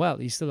alive and well.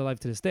 He's still alive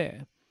to this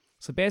day.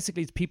 So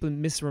basically, it's people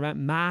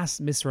mass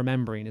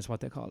misremembering is what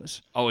they call it.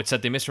 Oh, it's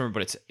that they misremember,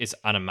 but it's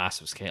on a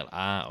massive scale.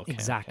 Okay.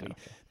 Exactly.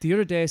 Okay. The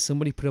other day,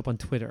 somebody put up on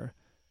Twitter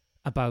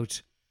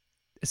about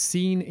a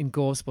scene in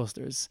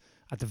Ghostbusters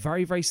at the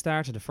very, very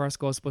start of the first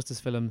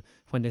Ghostbusters film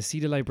when they see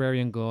the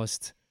librarian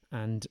ghost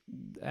and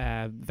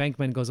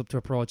Venkman goes up to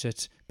approach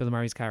it, Bill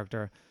Murray's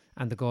character,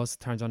 and the ghost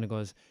turns on and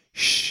goes,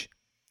 shh.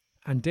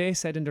 And they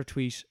said in their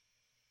tweet,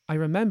 I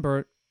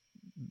remember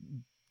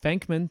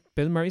Venkman,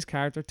 Bill Murray's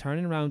character,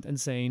 turning around and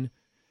saying,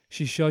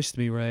 she shushed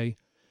me, Ray.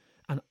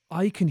 And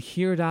I can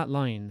hear that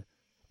line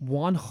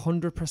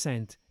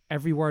 100%,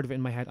 every word of it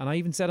in my head. And I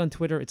even said on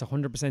Twitter, it's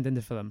 100% in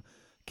the film.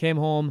 Came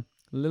home,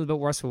 a little bit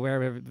worse for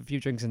wear, a few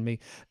drinks in me.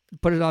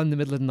 Put it on in the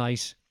middle of the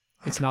night.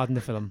 It's not in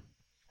the film.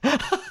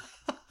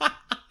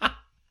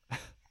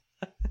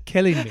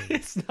 Killing me.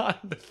 It's not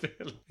in the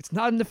film. It's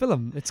not in the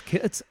film.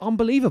 It's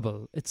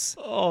unbelievable.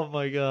 Oh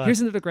my God.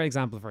 Here's another great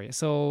example for you.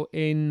 So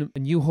in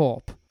New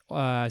Hope,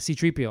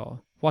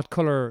 C-3PO, what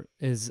color are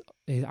his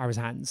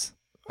hands?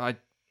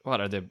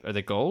 What are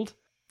they gold?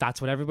 That's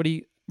what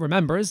everybody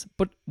remembers.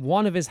 But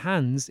one of his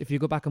hands, if you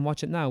go back and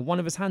watch it now, one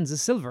of his hands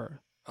is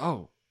silver.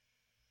 Oh.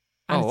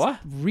 And what?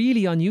 It's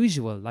really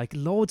unusual. Like,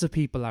 loads of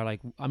people are like,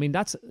 I mean,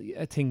 that's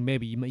a thing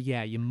maybe,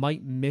 you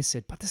might miss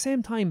it. But at the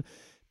same time,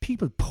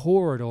 people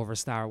poured over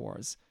Star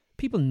Wars.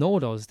 People know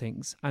those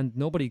things. And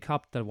nobody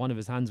copped that one of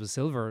his hands was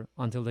silver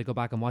until they go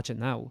back and watch it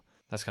now.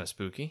 That's kind of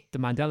spooky. The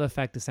Mandela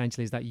effect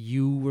essentially is that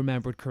you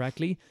remembered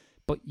correctly,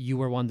 but you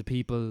were one of the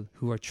people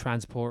who were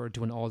transported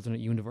to an alternate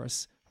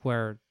universe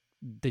where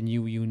the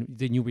new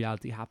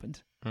reality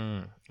happened.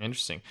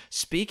 Interesting.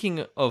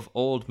 Speaking of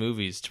old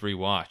movies to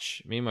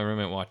rewatch, me and my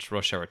roommate watched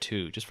Rush Hour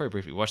 2, just very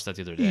briefly. Watched that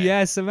the other day.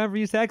 Yes, I remember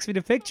you texted me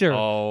the picture.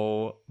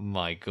 Oh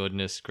my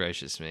goodness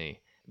gracious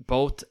me.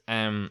 Both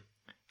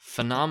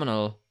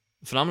phenomenally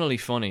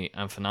funny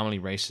and phenomenally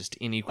racist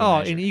in equal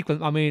measure. In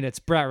equal. I mean, it's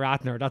Brett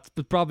Ratner. That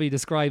probably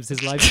describes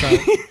his lifestyle.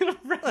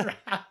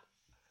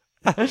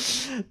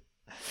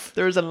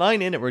 There's a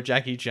line in it where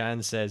Jackie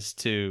Chan says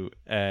to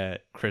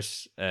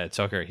Chris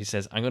Tucker, he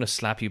says, I'm going to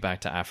slap you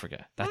back to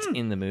Africa. That's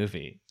in the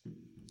movie.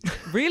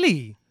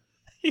 Really?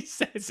 He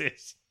says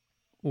it.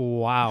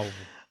 Wow.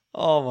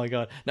 Oh my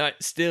God. Now,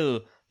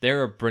 still,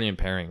 they're a brilliant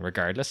pairing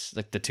regardless.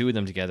 Like, the two of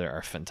them together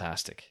are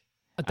fantastic.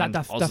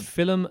 That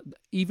film,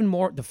 even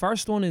more, the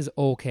first one is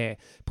okay,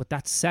 but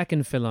that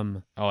second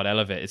film,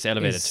 it's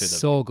elevated is to the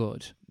so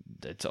good.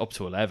 It's up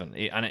to 11,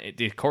 and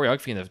the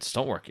choreography and the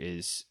stunt work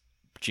is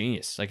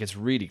genius. Like, it's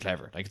really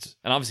clever. Like,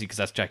 and obviously because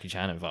that's Jackie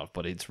Chan involved,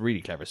 but it's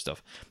really clever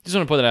stuff. Just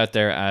want to put it out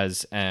there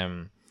as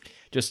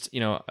just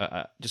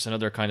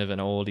another kind of an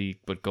oldie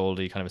but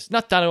goldie kind of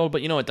not that old,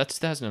 but that's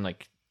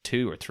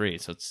 2002 or 3,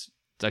 so it's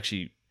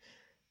actually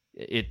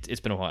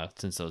it's been a while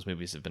since those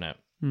movies have been out.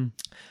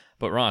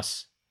 But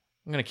Ross,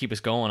 I'm going to keep us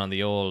going on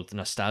the old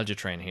nostalgia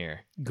train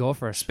here. Go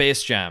for it.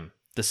 Space Jam,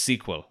 the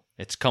sequel.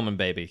 It's coming,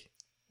 baby.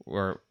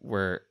 We're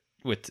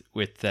with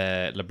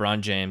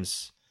LeBron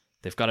James.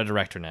 They've got a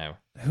director now.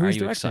 Who's Are you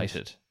directing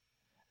excited?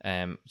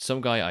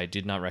 Some guy I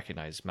did not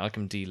recognize.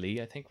 Malcolm D.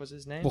 Lee, I think was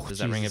his name. Does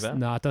that ring a bell?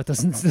 No, that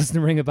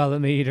doesn't ring a bell at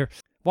me either.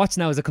 Watch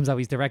now as it comes out.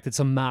 He's directed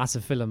some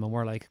massive film, and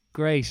we're like,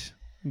 great.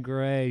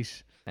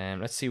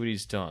 Let's see what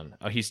he's done.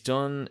 Oh, he's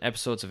done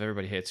episodes of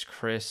Everybody Hates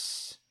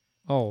Chris.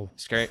 Oh,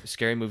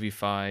 Scary Movie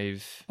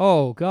 5.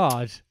 Oh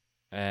God.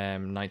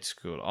 Night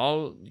School.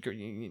 All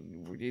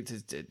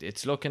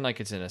it's looking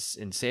like it's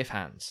in safe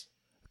hands.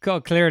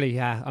 God, clearly,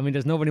 yeah. I mean,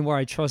 there's nobody more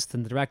I trust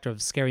than the director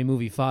of Scary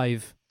Movie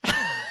 5.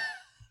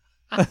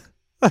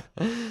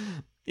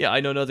 Yeah, I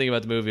know nothing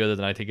about the movie other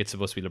than I think it's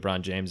supposed to be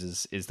LeBron James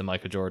is the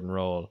Michael Jordan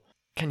role.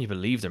 Can you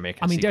believe they're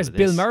making? I mean, there's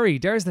Bill Murray.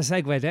 There's the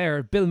segue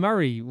there. Bill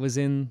Murray was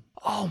in.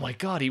 Oh my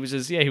God, he was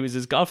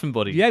his golfing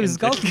buddy. Yeah, he was his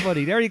golfing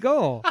buddy. There you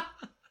go.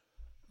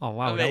 Oh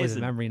wow, Amazing. That was a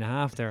memory and a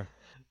half there.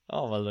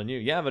 Oh, well done you.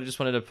 Yeah, but I just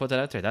wanted to put that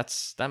out there.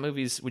 That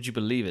movie's, would you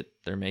believe it?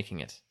 They're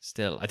making it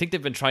still. I think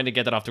they've been trying to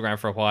get that off the ground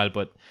for a while,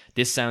 but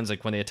this sounds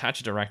like when they attach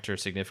a director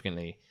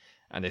significantly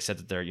and they said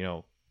that they're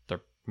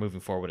moving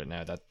forward with it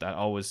now, that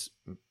always,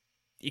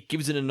 it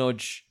gives it a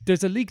nudge.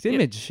 There's a leaked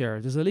image here.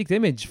 There's a leaked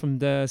image from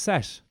the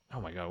set. Oh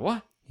my God,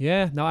 what?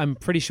 Yeah, no, I'm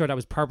pretty sure that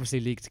was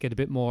purposely leaked to get a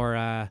bit more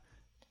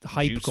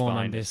hype Juice going on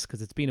behind this,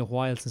 because it's been a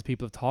while since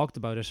people have talked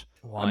about it.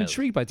 Wild. I'm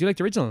intrigued by it. Do you like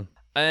the original?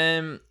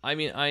 I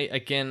mean,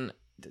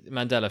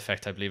 Mandela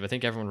Effect, I believe. I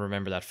think everyone will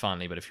remember that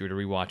fondly, but if you were to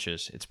rewatch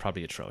it, it's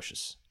probably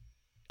atrocious.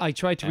 I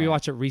tried to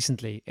rewatch it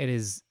recently. It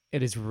is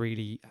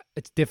really,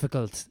 it's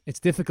difficult. It's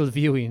difficult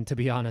viewing, to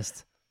be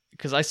honest.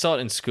 Because I saw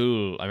it in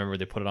school. I remember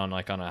they put it on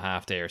like on a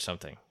half day or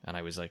something, and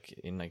I was like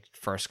in like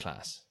first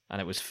class,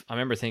 and I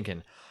remember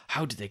thinking,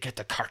 how did they get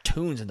the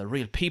cartoons and the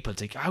real people?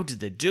 How did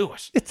they do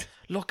it?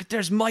 Look,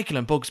 there's Michael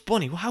and Bugs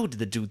Bunny. How did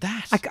they do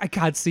that? I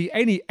can't see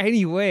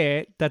any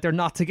way that they're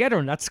not together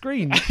on that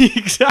screen.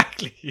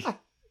 Exactly.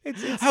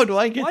 It's how do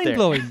I get mind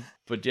blowing. there?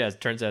 But yeah, it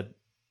turns out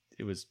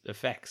it was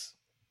effects.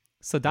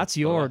 So that's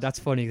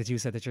funny that you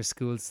said that your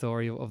school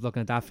story of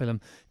looking at that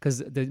film, because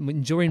the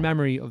enduring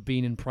memory of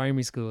being in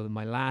primary school,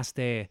 my last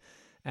day,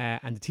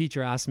 and the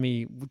teacher asked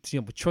me,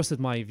 trusted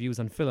my views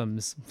on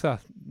films.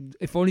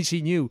 If only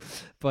she knew.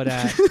 But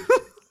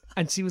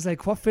and she was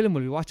like, "What film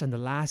will we watch on the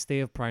last day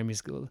of primary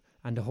school?"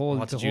 and the whole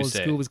What did you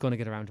say? school was going to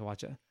get around to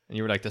watch it. And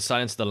you were like, The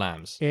Silence of the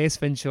Lambs. Ace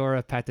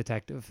Ventura, Pet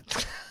Detective.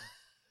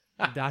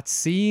 That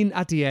scene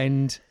at the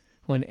end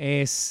when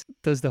Ace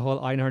does the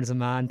whole Einhorn is a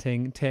man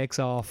thing, takes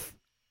off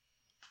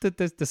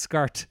the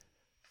skirt.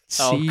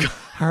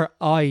 Her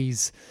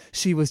eyes,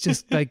 she was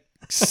just like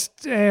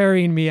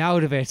staring me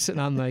out of it, and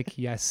I'm like,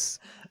 yes,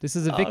 this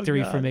is a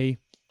victory for me.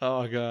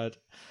 Oh God.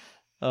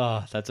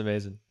 Oh, that's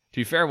amazing. To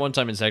be fair, one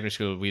time in secondary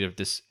school, we'd have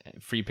this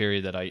free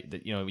period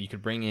that you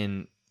could bring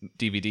in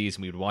DVDs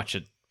and we would watch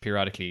it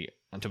periodically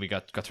until we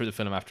got through the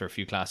film after a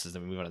few classes,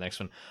 then we move on to the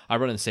next one. I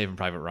run in Saving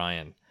Private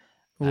Ryan.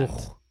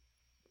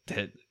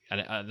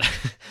 And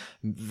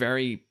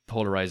very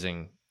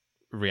polarizing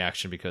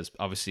reaction, because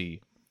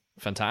obviously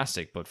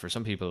fantastic, but for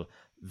some people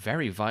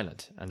very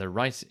violent, and they're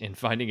right in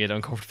finding it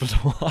uncomfortable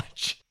to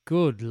watch.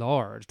 Good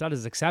Lord, that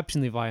is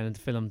exceptionally violent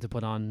film to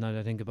put on, now that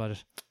I think about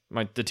it.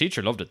 The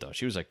teacher loved it though.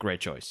 She was like, great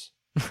choice.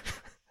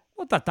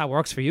 Well, that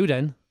works for you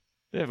then.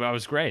 Yeah, that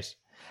was great.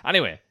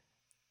 Anyway,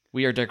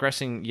 we are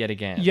digressing yet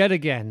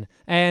again.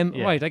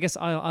 Right, I guess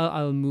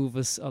I'll move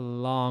us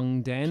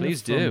along then.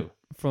 Please do.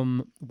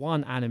 From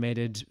one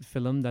animated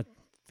film that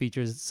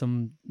features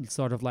some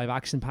sort of live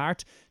action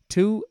part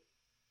to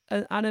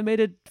an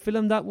animated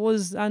film that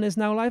was and is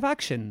now live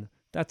action.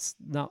 That's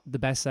not the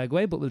best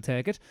segue, but we'll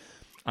take it.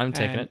 I'm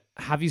taking it.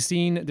 Have you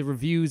seen the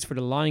reviews for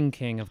The Lion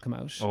King have come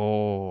out?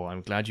 Oh,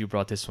 I'm glad you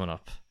brought this one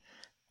up.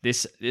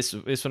 This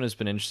one has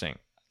been interesting.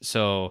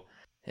 So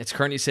it's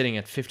currently sitting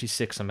at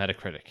 56 on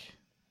Metacritic.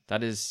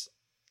 That is,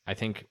 I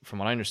think, from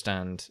what I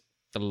understand,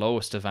 the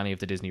lowest of any of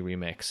the Disney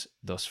remakes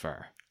thus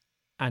far.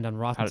 And on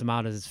Rotten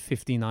Tomatoes, it's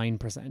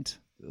 59%.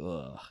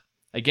 Ugh.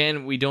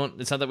 Again, we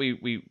don't. It's not that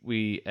we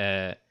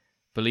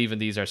believe in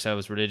these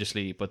ourselves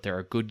religiously, but they're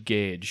a good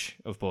gauge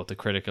of both the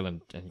critical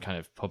and kind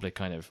of public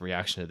kind of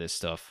reaction to this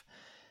stuff.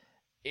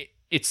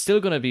 It's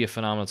still going to be a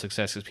phenomenal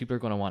success because people are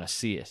going to want to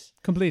see it.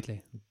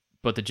 Completely.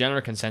 But the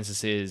general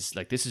consensus is,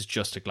 like, this is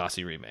just a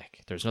glossy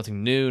remake. There's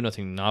nothing new,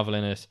 nothing novel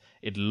in it.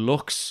 It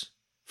looks,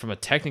 from a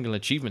technical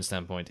achievement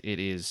standpoint, it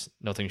is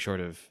nothing short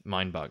of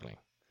mind-boggling,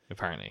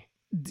 apparently.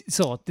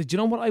 So, did you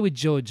know what I would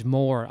judge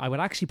more? I would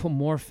actually put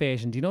more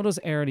faith in. Do you know those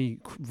early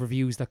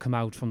reviews that come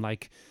out from,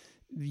 like,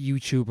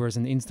 YouTubers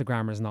and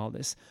Instagrammers and all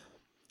this?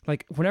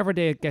 Like, whenever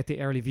they get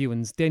the early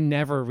viewings, they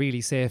never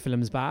really say a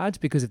film's bad,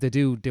 because if they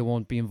do, they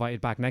won't be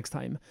invited back next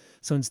time.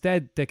 So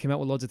instead, they came out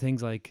with loads of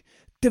things like,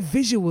 the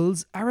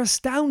visuals are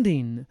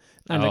astounding.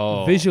 And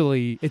like,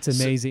 visually, it's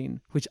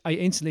amazing, which I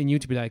instantly knew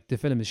to be like, the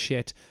film is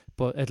shit,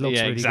 but it looks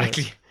really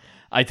exactly. good.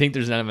 I think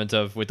there's an element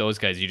of, with those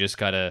guys, you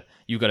gotta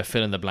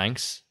fill in the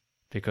blanks,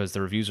 because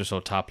the reviews are so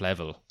top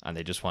level and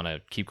they just want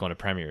to keep going to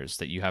premieres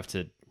that you have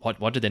to,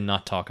 what did they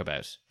not talk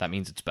about? That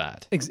means it's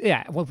bad.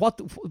 Yeah, well,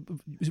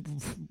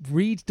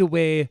 read the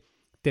way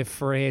they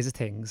phrase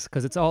things,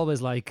 because it's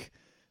always like,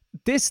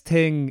 this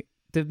thing,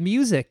 the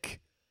music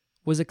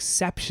was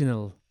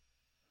exceptional.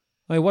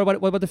 Like, what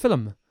about the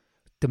film?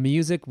 The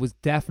music was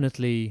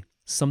definitely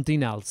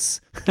something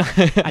else.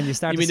 And you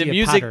start you mean to see the a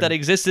music pattern. that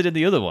existed in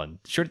the other one?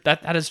 Sure,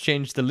 that has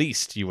changed the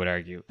least, you would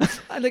argue.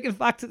 And like, in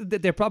fact,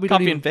 they're probably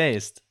Copy and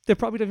paste. They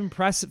probably don't even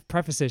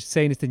preface it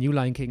saying it's the new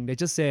Lion King. They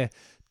just say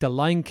the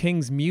Lion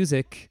King's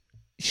music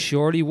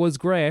surely was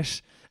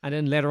great, and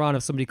then later on,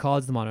 if somebody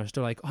calls them on it,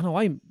 they're like, "Oh no,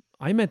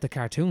 I meant the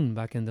cartoon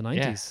back in the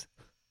 90s."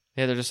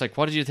 Yeah, they're just like,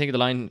 "What did you think of the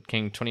Lion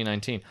King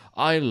 2019?"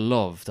 I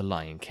love the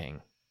Lion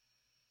King.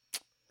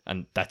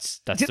 And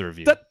that's the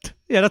review.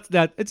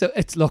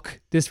 It's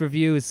look, this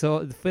review is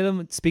so, the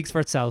film speaks for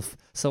itself.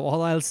 So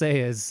all I'll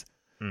say is,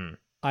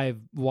 I've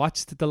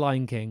watched The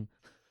Lion King.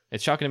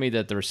 It's shocking to me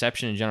that the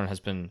reception in general has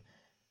been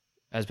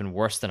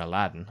worse than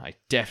Aladdin. I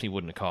definitely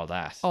wouldn't have called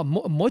that. Oh,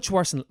 much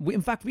worse than.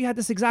 In fact, we had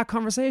this exact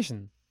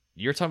conversation.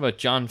 You're talking about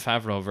Jon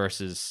Favreau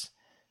versus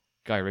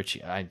Guy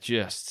Ritchie. I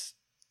just,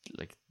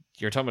 like,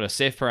 you're talking about a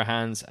safe pair of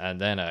hands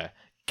and then a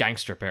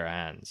gangster pair of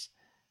hands.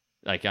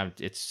 Like,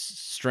 it's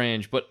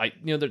strange, but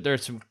there are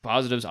some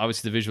positives.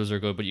 Obviously, the visuals are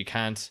good, but you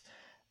can't.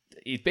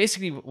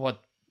 Basically,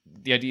 what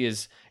the idea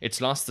is,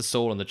 it's lost the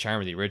soul and the charm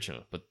of the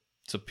original. But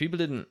so people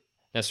didn't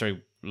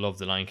necessarily love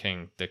the Lion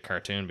King, the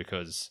cartoon,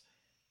 because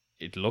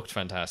it looked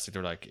fantastic.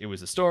 They're like, it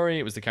was the story,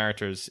 it was the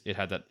characters, it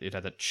had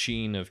that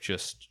sheen of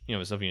just, there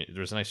was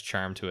a nice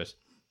charm to it.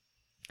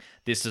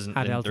 This doesn't.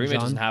 The remake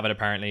doesn't have it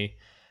apparently,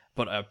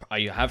 but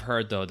I have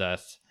heard though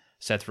that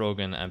Seth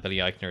Rogen and Billy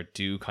Eichner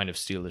do kind of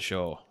steal the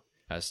show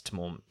as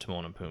Timon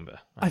and Pumbaa.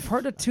 I've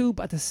heard it too,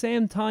 but at the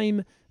same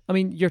time, I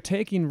mean, you're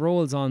taking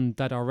roles on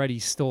that already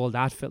stole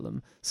that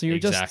film, so you're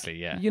exactly,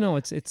 yeah.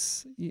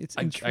 It's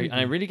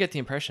I really get the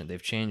impression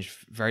they've changed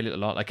very little.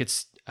 Like,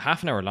 it's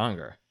half an hour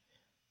longer,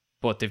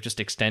 but they've just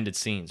extended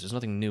scenes. There's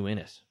nothing new in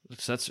it.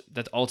 So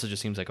that also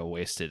just seems like a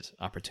wasted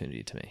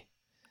opportunity to me.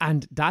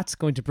 And that's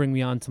going to bring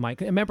me on to my.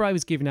 Remember, I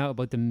was giving out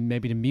about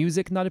maybe the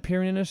music not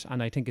appearing in it,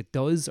 and I think it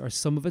does, or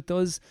some of it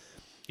does.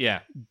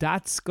 Yeah,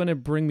 that's gonna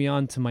bring me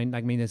on to my.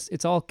 I mean,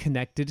 it's all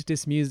connected.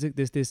 This music,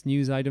 this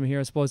news item here,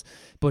 I suppose.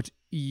 But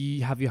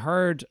have you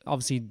heard?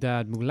 Obviously,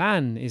 that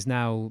Mulan is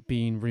now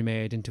being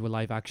remade into a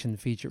live action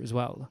feature as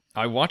well.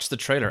 I watched the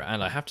trailer,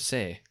 and I have to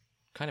say,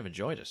 kind of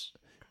enjoyed it.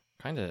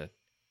 Kind of.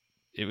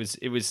 It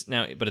was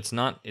now, but it's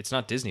not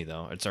Disney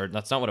though. It's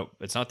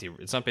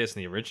not based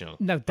on the original.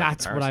 Now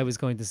that's what I was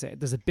going to say.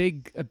 There's a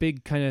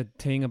big kind of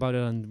thing about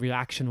it on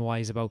reaction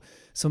wise about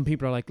some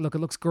people are like, look, it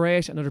looks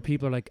great, and other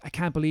people are like, I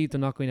can't believe they're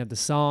not going to have the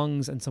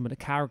songs and some of the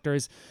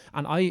characters.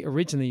 And I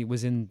originally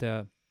was in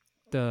the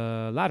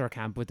latter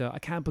camp with I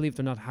can't believe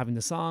they're not having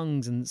the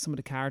songs and some of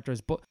the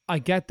characters. But I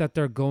get that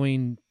they're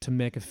going to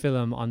make a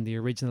film on the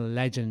original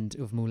legend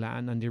of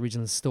Mulan and the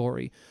original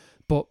story,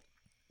 but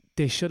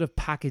they should have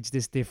packaged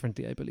this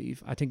differently, I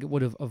believe. I think it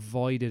would have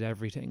avoided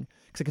everything.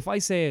 Because like, if I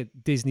say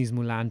Disney's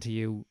Mulan to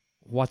you,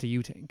 what do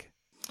you think?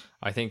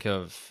 I think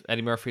of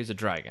Eddie Murphy as a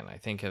dragon. I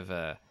think of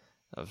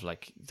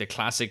like the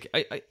classic.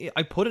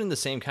 I put it in the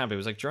same camp. It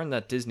was like during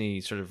that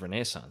Disney sort of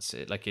renaissance.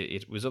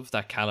 It was of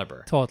that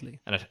caliber. Totally.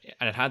 And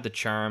it had the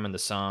charm and the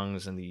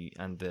songs and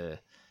the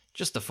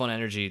just the fun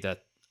energy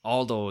that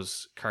all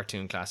those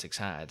cartoon classics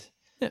had.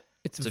 Yeah,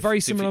 it's a very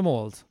similar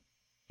mold.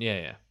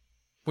 Yeah.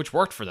 Which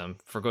worked for them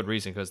for good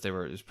reason because it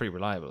was pretty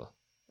reliable.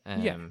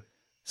 Yeah.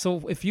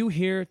 So if you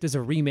hear there's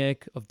a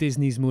remake of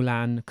Disney's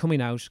Mulan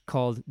coming out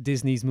called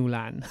Disney's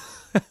Mulan,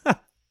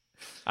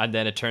 and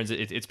then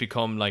it's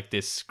become like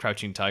this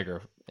Crouching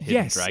Tiger,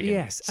 Hidden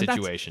Dragon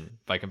situation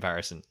by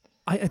comparison.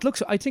 I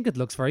think it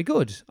looks very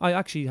good. I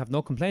actually have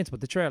no complaints about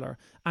the trailer,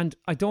 and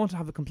I don't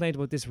have a complaint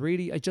about this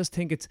really. I just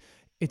think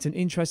it's an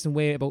interesting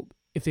way about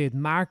if they had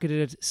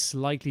marketed it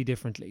slightly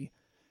differently.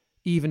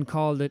 Even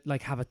called it,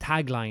 like, have a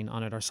tagline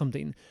on it or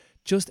something.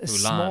 Just a Mulan,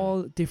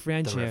 small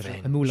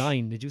differentiator. A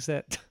Mulan, did you say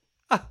it?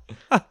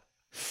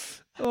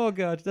 Oh,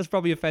 God. That's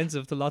probably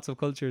offensive to lots of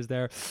cultures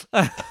there.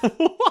 But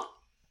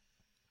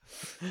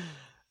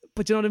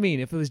you know what I mean?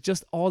 If it was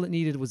just all it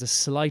needed was a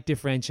slight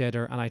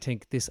differentiator, and I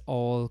think this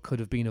all could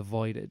have been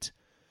avoided.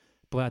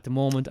 But at the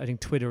moment, I think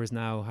Twitter is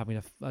now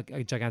having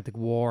a gigantic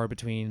war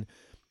between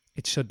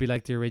it should be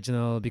like the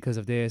original because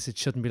of this, it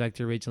shouldn't be like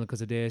the original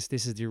because of this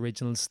is the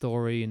original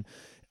story, and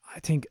I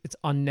think it's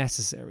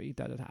unnecessary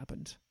that it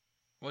happened.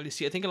 Well, you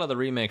see, I think a lot of the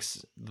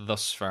remakes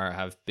thus far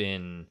have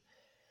been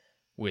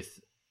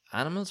with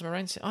animals. Am I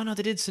right? Oh no,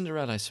 they did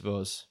Cinderella, I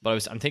suppose.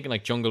 But I'm thinking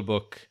like Jungle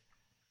Book,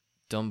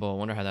 Dumbo. I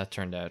wonder how that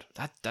turned out.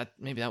 That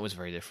maybe that was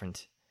very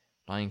different.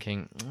 Lion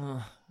King.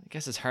 I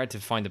guess it's hard to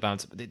find the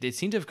balance. But they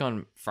seem to have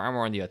gone far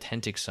more on the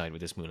authentic side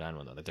with this Mulan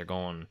one, though. That they're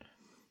going.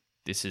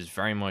 This is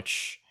very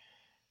much.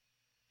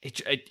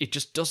 It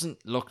just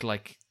doesn't look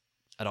like.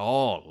 At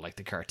all like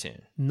the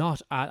cartoon.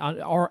 Not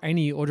or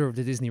any other of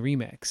the Disney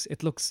remakes.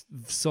 It looks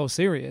so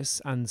serious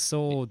and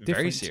so different.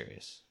 Very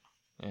serious.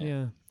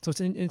 Yeah. So it's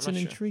an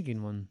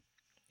intriguing one.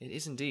 It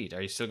is indeed.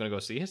 Are you still going to go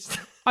see it?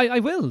 I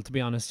will, to be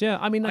honest. Yeah.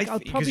 I mean, like,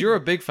 because you're a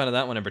big fan of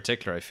that one in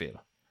particular, I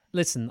feel.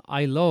 Listen,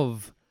 I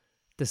love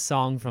the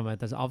song from it.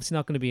 That's obviously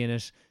not going to be in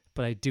it,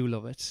 but I do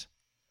love it.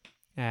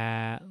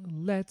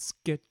 Let's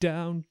get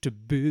down to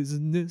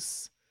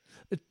business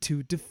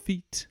to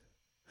defeat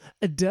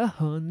the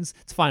Huns.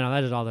 It's fine. I'll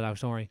edit all that out.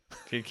 Don't worry.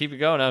 Keep it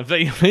going now,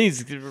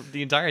 please.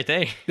 The entire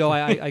thing. No,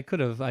 I could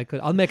have.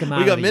 I'll make a man.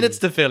 We got minutes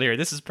to fill here.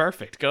 This is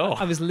perfect. Go.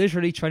 I was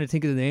literally trying to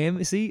think of the name,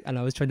 you see, and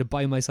I was trying to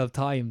buy myself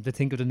time to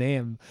think of the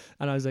name,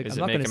 and I was like, I'm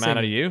not going to make a man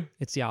out of you.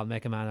 I'll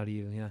make a man out of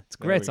you. Yeah, it's a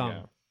great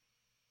song.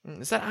 Go.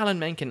 Is that Alan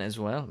Menken as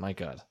well? My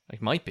God,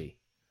 like might be.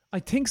 I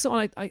think so.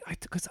 I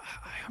because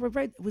I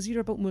read it was either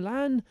about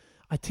Mulan.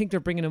 I think they're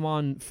bringing him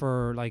on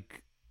for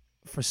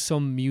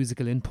some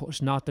musical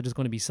input, not that there's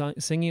going to be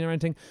singing or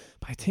anything,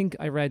 but I think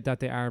I read that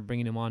they are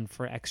bringing him on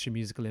for extra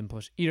musical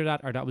input. Either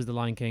that or that was the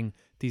Lion King.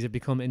 These have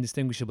become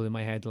indistinguishable in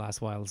my head the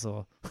last while,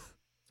 so.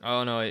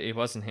 Oh no, it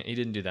wasn't him. He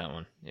didn't do that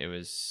one. It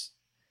was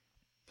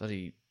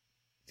bloody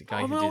the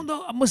guy No,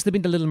 it must have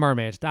been the Little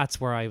Mermaid.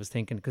 That's where I was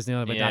thinking, because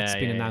that's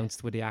been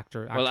announced with the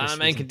actor. Well, Alan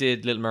Menken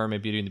did Little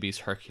Mermaid, Beauty and the Beast,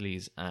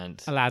 Hercules,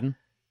 and Aladdin.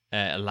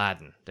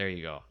 Aladdin. There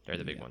you go. They're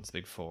the big ones, the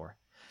big four.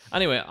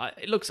 Anyway,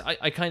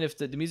 I kind of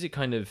the music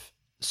kind of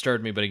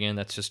stirred me, but again,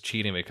 that's just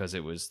cheating because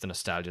it was the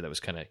nostalgia that was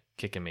kind of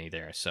kicking me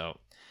there. So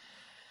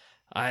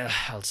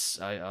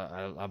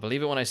I'll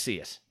believe it when I see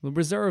it. We'll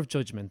reserve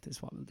judgment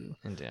is what we'll do.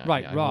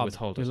 Right, yeah, Rob,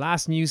 your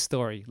last news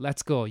story.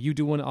 Let's go. You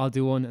do one, I'll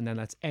do one, and then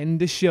let's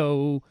end the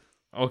show.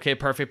 Okay,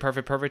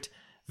 perfect.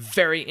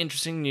 Very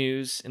interesting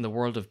news in the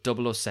world of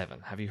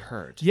 007. Have you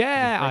heard?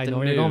 Yeah, I know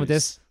where you're going with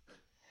this.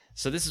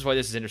 So this is why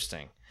this is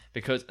interesting.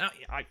 Because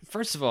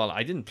first of all,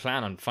 I didn't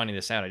plan on finding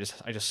this out. I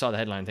just saw the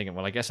headline thinking,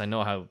 well, I guess I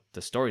know how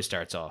the story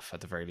starts off at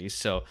the very least.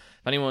 So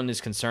if anyone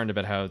is concerned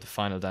about how the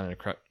final Daniel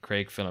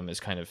Craig film is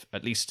kind of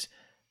at least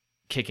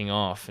kicking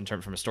off in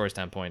terms from a story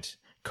standpoint,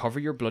 close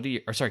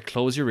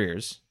your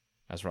ears,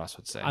 as Ross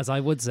would say. As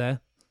I would say.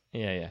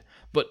 Yeah.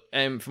 But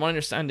from what I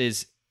understand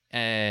is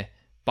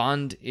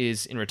Bond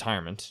is in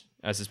retirement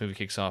as this movie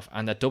kicks off,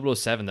 and that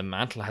 007, the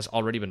mantle has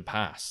already been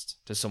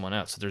passed to someone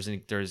else. So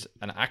there's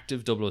an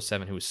active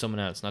 007 who is someone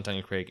else, not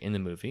Daniel Craig, in the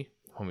movie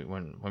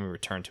when we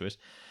return to it,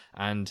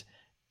 and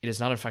it is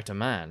not in fact a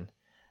man,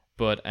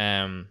 but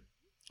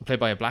played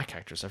by a black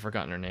actress. I've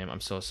forgotten her name.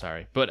 I'm so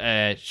sorry, but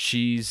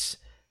she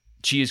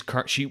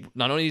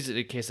not only is it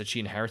a case that she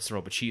inherits the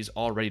role, but she is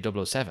already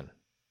 007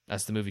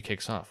 as the movie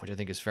kicks off, which I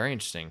think is very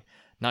interesting.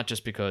 Not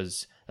just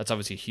because that's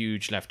obviously a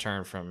huge left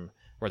turn from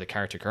where the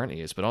character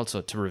currently is, but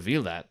also to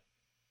reveal that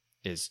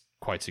is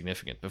quite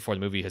significant before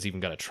the movie has even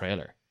got a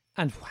trailer.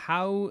 And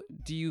how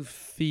do you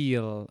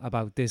feel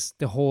about this,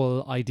 the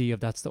whole idea of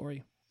that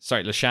story?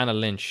 Sorry, Lashana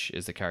Lynch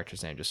is the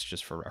character's name,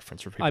 just for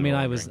reference. For people I mean, who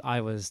are I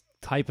was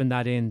typing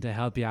that in to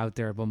help you out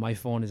there, but my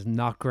phone is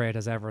not great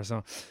as ever.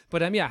 So,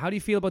 but yeah, how do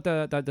you feel about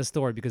the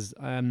story? Because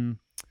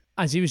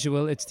as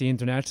usual, it's the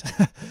internet,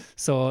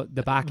 so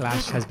the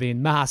backlash has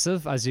been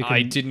massive. As you can,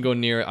 I didn't go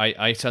near.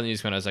 I telling you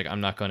this when I was like, I'm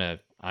not gonna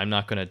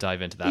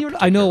dive into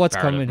that. I know what's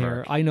particular coming part of here.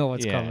 Merc. I know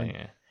what's Yeah, coming.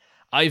 yeah.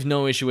 I've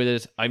no issue with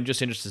it. I'm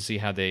just interested to see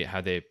how they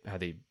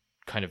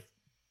kind of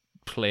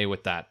play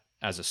with that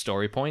as a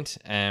story point.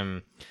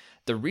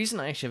 The reason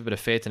I actually have a bit of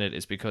faith in it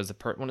is because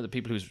one of the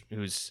people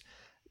who's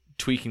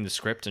tweaking the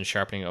script and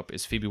sharpening it up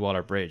is Phoebe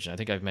Waller-Bridge, and I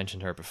think I've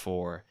mentioned her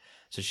before.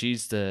 So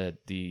she's the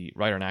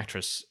writer and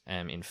actress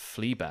in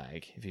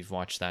Fleabag. If you've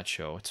watched that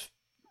show, it's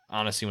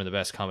honestly one of the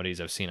best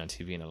comedies I've seen on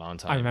TV in a long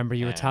time. I remember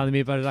you were telling me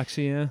about it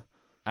actually. Yeah,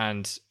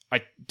 and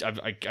I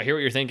hear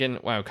what you're thinking.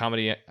 Wow,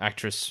 comedy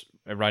actress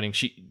writing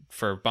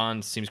for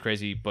Bond seems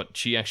crazy, but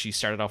she actually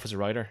started off as a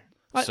writer.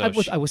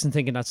 I wasn't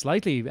thinking that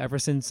slightly ever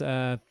since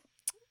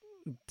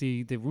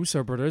the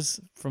Russo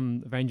brothers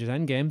from Avengers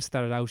Endgame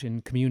started out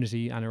in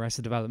Community and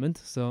Arrested Development.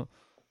 So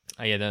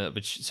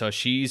so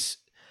she's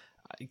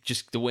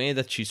just the way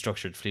that she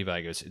structured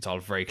Fleabag it's all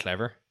very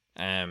clever.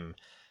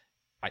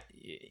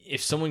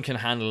 If someone can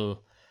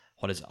handle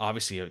what is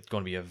obviously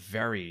going to be a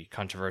very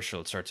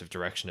controversial sort of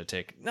direction to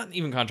take, not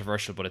even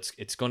controversial, but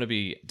it's going to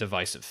be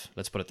divisive.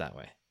 Let's put it that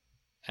way.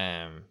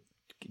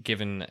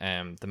 Given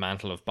the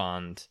mantle of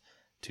Bond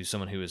to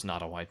someone who is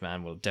not a white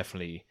man will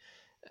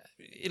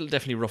it'll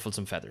definitely ruffle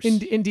some feathers.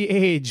 In the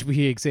age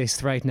we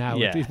exist right now,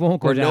 yeah. it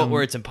won't go down.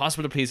 Where it's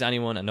impossible to please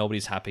anyone and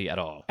nobody's happy at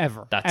all.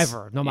 Ever,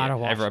 no matter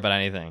what. Ever about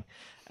anything.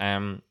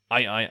 I'm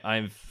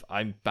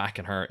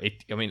backing her.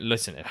 I mean,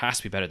 listen, it has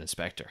to be better than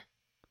Spectre.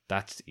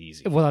 That's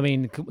easy. Well, I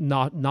mean,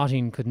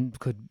 nothing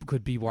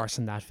could be worse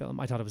than that film.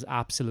 I thought it was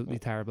absolutely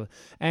terrible.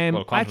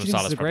 Quantum actually, of this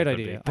Solace is a great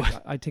probably idea. could be,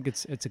 I think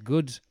it's a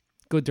good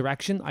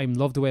direction. I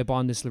love the way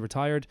Bond is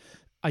retired.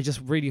 I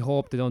just really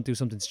hope they don't do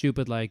something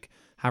stupid like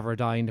have her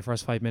die in the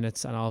first 5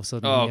 minutes and all of a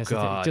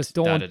sudden just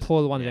don't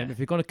pull one of them. If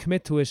you're going to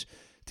commit to it,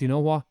 do you know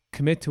what?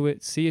 Commit to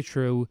it, see it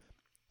through,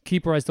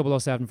 keep her as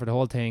 007 for the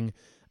whole thing,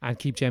 and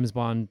keep James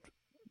Bond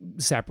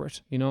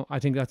separate. You know, I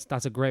think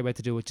that's a great way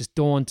to do it. Just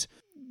don't,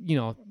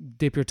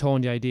 dip your toe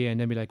in the idea and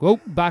then be like, whoa,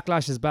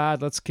 backlash is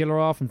bad, let's kill her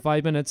off in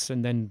 5 minutes,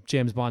 and then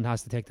James Bond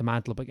has to take the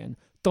mantle up again.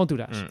 Don't do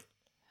that.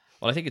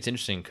 Well, I think it's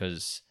interesting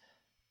because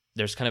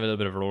there's kind of a little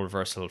bit of a role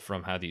reversal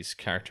from how these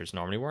characters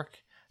normally work.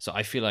 So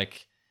I feel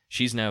like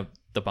she's now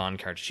the Bond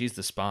character. She's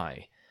the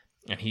spy.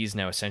 And he's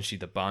now essentially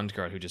the Bond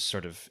girl who just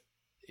sort of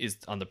is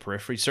on the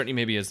periphery. Certainly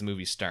maybe as the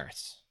movie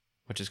starts,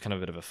 which is kind of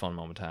a bit of a fun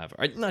moment to have.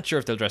 I'm not sure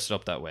if they'll dress it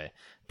up that way,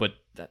 but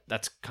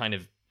that's kind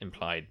of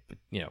implied,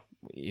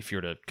 if you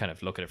were to kind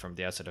of look at it from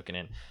the outside looking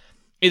in.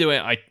 Either way,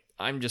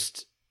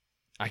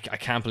 I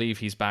can't believe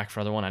he's back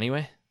for another one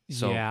anyway.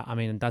 So yeah, I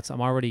mean,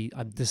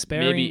 I'm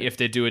despairing. Maybe if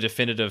they do a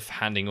definitive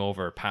handing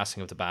over,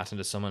 passing of the baton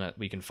to someone,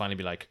 we can finally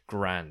be like,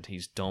 grand,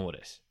 he's done with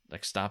it.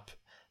 Like, stop.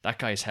 That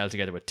guy is held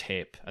together with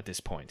tape at this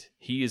point.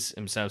 He is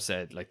himself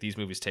said, like, these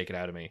movies take it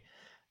out of me.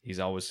 He's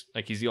always,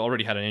 like, he's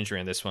already had an injury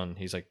in this one.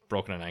 He's, like,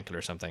 broken an ankle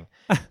or something.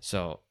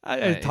 So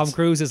Tom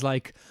Cruise is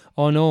like,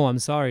 oh no, I'm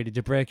sorry. Did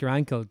you break your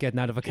ankle getting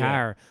out of a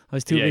car? I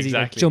was too busy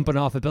like, jumping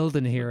off a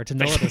building here to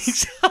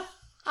notice.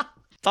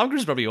 Tom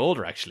Cruise is probably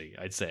older, actually,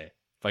 I'd say,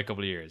 by a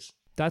couple of years.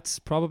 That's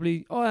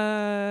probably,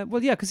 well,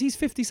 yeah, because he's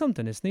 50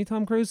 something, isn't he,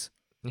 Tom Cruise?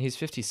 He's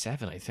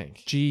 57, I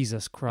think.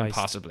 Jesus Christ.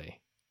 Impossibly.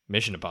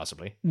 Mission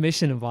Impossibly.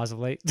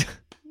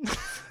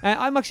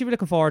 I'm actually really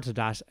looking forward to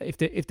that. If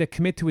they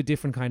commit to a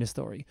different kind of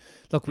story.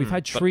 Look, we've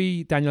had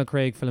 3 Daniel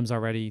Craig films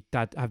already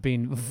that have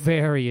been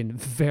varying.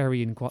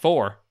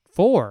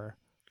 4.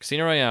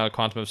 Casino Royale,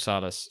 Quantum of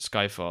Solace,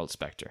 Skyfall,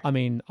 Spectre. I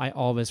mean, I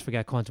always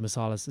forget Quantum of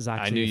Solace is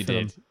actually I knew a you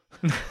film.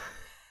 did.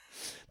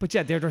 But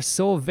yeah, they're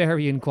so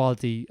varying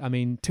quality. I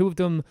mean, 2 of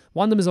them,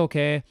 one of them is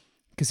okay.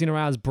 Casino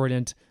Royale is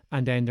brilliant,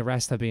 and then the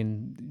rest have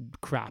been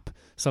crap.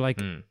 So like,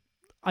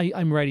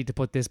 I'm ready to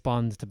put this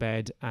Bond to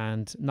bed,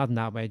 and not in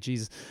that way,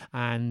 Jesus,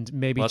 and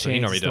maybe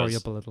change the story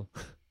up a little.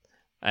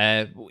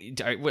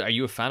 Are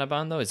you a fan of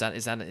Bond though? Is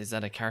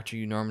that a character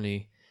you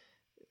normally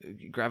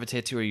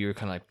gravitate to, or you're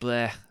kind of like,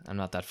 bleh, I'm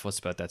not that fussed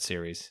about that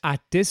series? At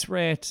this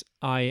rate,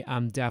 I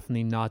am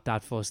definitely not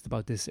that fussed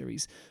about this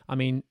series. I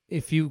mean,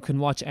 if you can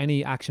watch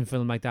any action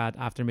film like that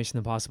after Mission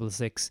Impossible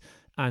 6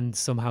 and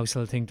somehow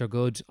still think they're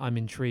good, I'm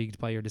intrigued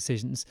by your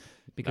decisions.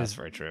 Because that's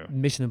very true.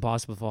 Mission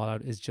Impossible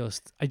Fallout is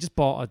I just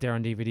bought it there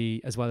on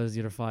DVD as well as the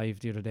other 5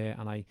 the other day,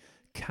 and I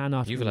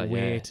cannot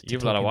wait. You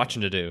have a lot of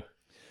watching to do.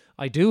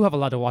 I do have a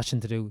lot of watching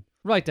to do.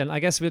 Right then, I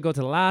guess we'll go to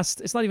the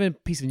last. It's not even a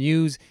piece of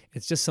news.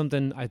 It's just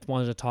something I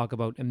wanted to talk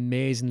about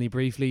amazingly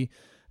briefly.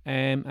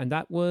 And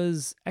that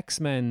was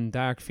X-Men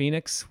Dark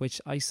Phoenix,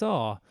 which I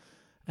saw.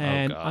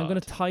 And I'm going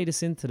God. to tie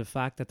this into the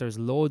fact that there's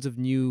loads of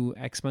new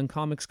X-Men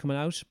comics coming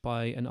out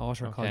by an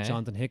author called Okay.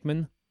 Jonathan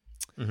Hickman.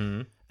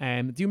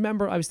 Mm-hmm. Do you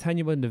remember I was telling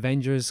you about an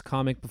Avengers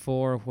comic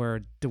before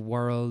where the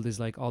world is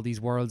like all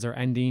these worlds are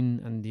ending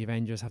and the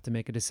Avengers have to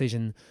make a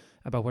decision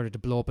about whether to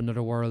blow up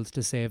another world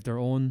to save their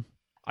own?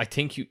 I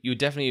think we've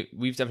definitely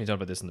talked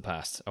about this in the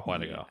past a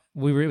while ago.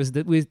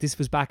 This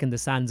was back in the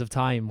sands of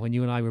time when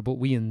you and I were both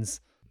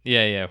weans.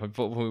 Yeah. But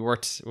when we were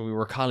colleagues. that's when we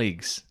would have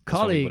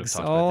Colleagues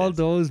talked about all this.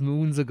 those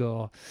moons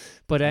ago.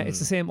 But it's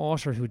the same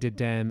author who did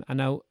them. And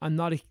now I'm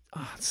not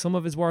some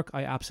of his work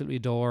I absolutely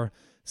adore.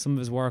 Some of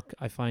his work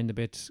I find a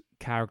bit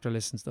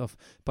characterless and stuff.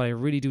 But I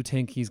really do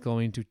think he's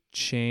going to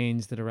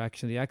change the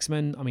direction of the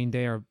X-Men. I mean,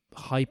 they are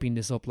hyping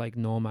this up like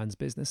no man's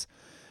business.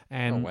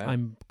 Wow.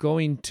 I'm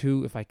going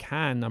to, if I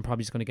can, I'm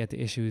probably just going to get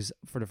the issues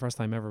for the first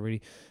time ever,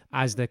 really,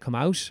 as they come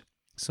out.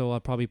 So I'll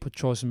probably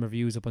throw some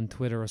reviews up on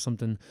Twitter or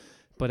something.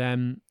 But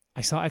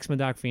I saw X-Men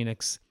Dark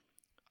Phoenix.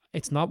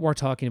 It's not worth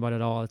talking about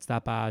at all. It's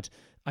that bad.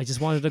 I just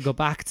wanted to go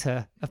back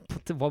to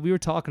what we were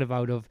talking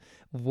about of,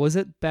 was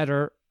it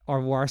better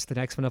or worse than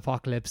X-Men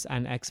Apocalypse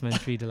and X-Men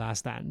 3 The Last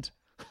Stand?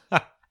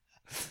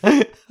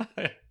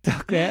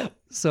 Okay,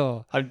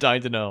 so I'm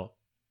dying to know.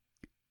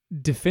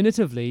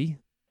 definitively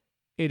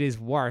it is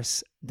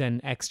worse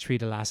than X3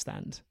 The Last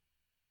Stand.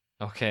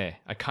 Okay,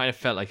 I kind of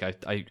felt like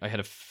I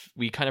had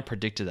we kind of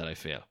predicted that, I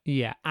feel.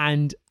 Yeah,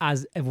 and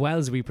as well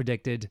as we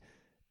predicted,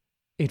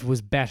 it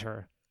was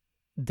better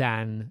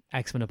than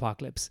X-Men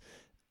Apocalypse.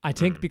 I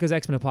think because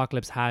X-Men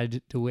Apocalypse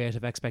had the weight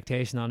of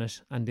expectation on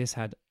it, and this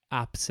had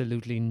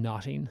absolutely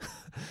nothing.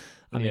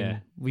 I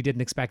mean, we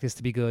didn't expect this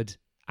to be good,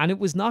 and it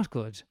was not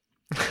good.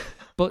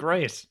 But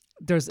Great.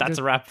 there's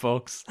a wrap,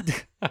 folks.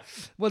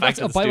 well, Back that's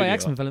to the by studio.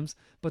 X-Men films.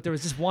 But there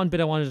was just one bit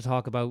I wanted to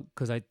talk about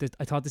because I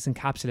thought this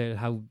encapsulated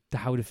how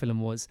the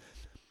film was.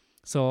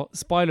 So,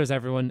 spoilers,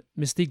 everyone.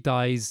 Mystique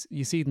dies.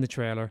 You see it in the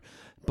trailer.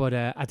 But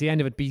at the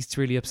end of it, Beast's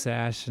really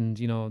upset. And,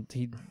 you know,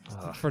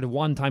 for the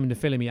one time in the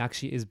film, he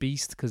actually is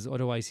Beast because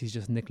otherwise he's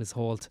just Nicholas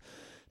Hoult.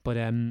 But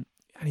and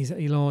he's,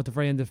 you know, at the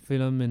very end of the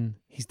film and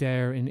he's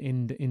there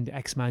in the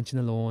X-Mansion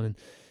alone and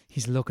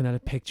he's looking at a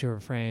picture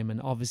frame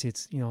and obviously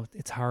it's, you know,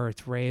 it's her,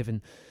 it's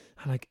Raven.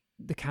 And like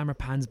the camera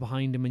pans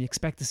behind him and you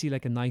expect to see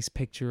like a nice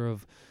picture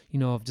of, you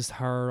know, of just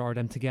her or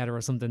them together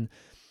or something.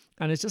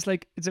 And it's just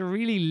like, it's a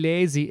really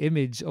lazy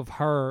image of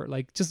her,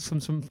 like just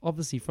from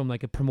obviously from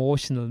like a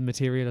promotional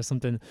material or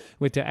something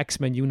with the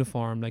X-Men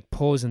uniform, like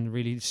posing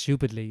really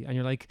stupidly. And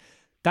you're like,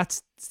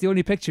 that's the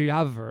only picture you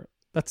have of her.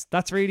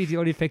 That's really the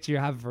only picture you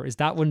have of her is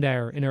that one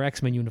there in her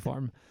X-Men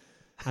uniform.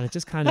 And it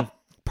just kind of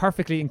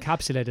perfectly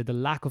encapsulated the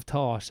lack of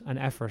thought and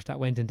effort that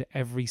went into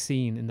every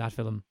scene in that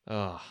film.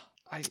 Oh,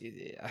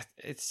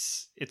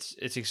 it's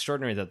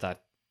extraordinary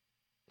that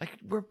like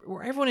we're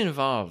everyone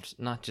involved,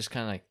 not just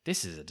kind of like,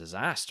 this is a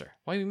disaster.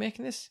 Why are we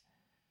making this?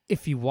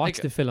 If you watch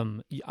Like- the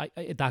film,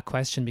 that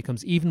question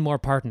becomes even more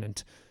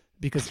pertinent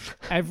because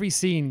every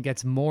scene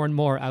gets more and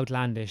more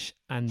outlandish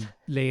and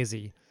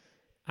lazy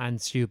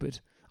and stupid.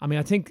 I mean,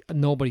 I think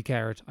nobody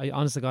cared. I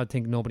honestly God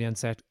think nobody on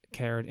set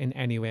cared in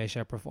any way,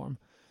 shape, or form.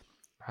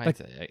 Right.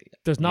 Like,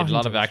 there's a nothing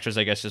lot to of it. actors,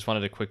 I guess, just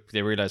wanted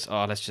they realized,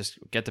 oh, let's just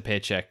get the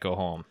paycheck, go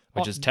home,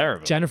 which is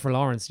terrible. Jennifer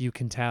Lawrence, you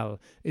can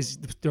tell,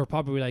 they're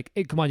probably like,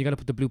 hey, come on, you got to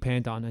put the blue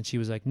paint on. And she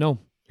was like, no.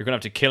 You're going to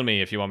have to kill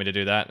me if you want me to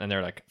do that. And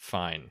they're like,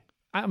 fine.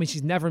 I mean,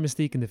 she's never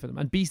Mystique in the film.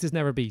 And Beast is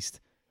never Beast.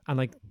 And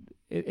like,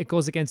 it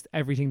goes against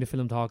everything the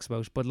film talks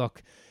about. But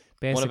look,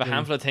 basically, One of a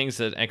handful of things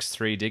that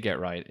X3 did get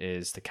right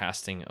is the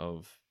casting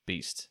of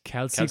Beast.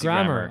 Kelsey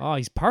Grammer. Oh,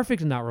 he's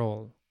perfect in that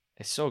role.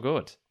 It's so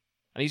good.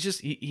 And he's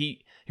just,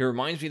 he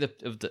reminds me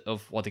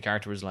of what the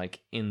character was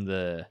like in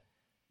the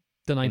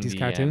 90s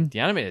cartoon.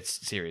 the animated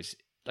series.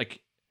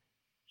 Like,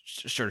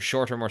 sort of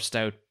shorter, more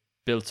stout,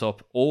 built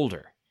up,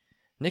 older.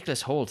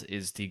 Nicholas Hoult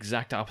is the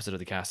exact opposite of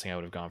the casting I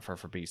would have gone for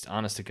Beast.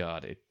 Honest to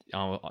God, it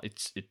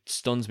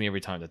stuns me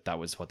every time that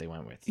was what they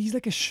went with. He's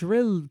like a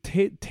shrill,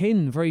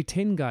 very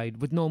thin guy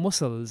with no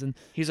muscles, and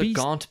He's Beast,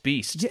 a gaunt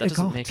beast. Yeah, That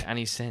doesn't gaunt. make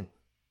any sense.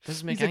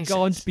 Doesn't make He's any a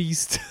gaunt sense.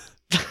 beast.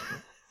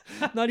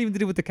 Not even to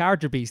do with the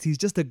character Beast. He's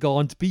just a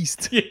gaunt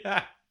beast.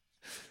 Yeah.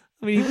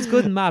 I mean, he was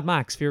good in Mad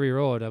Max Fury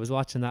Road. I was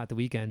watching that at the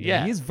weekend.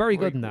 Yeah, he is very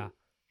good very in that.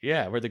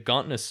 Yeah, where the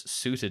gauntness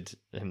suited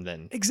him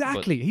then.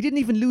 Exactly. He didn't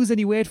even lose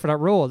any weight for that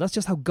role. That's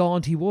just how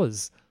gaunt he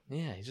was. But,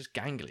 yeah, he's just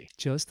gangly.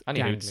 Just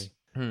Anywho,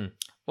 gangly.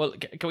 Well,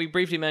 can we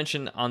briefly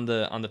mention on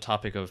the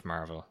topic of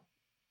Marvel,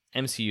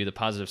 MCU, the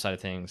positive side of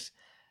things,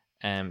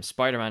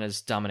 Spider-Man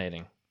is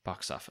dominating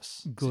box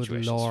office Good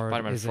situations. Lord,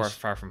 Spider-Man is far, it?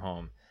 far from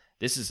home.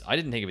 This is, I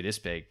didn't think it'd be this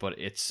big, but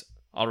it's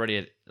already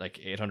at like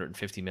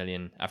 850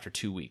 million after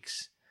 2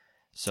 weeks.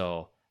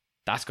 So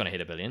that's going to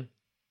hit $1 billion.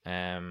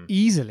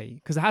 Easily,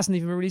 because it hasn't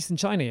even been released in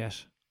China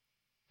yet.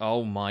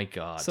 Oh my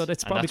God. So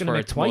that's And probably gonna where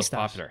make it's twice most that.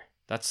 popular.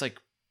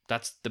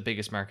 That's the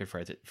biggest market for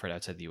it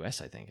outside the US,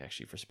 I think,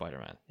 actually, for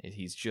Spider-Man.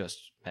 He's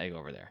just mega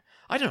over there.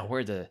 I don't know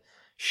where the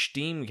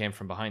steam came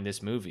from behind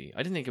this movie.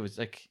 I didn't think it was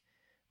like,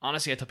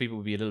 honestly, I thought people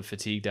would be a little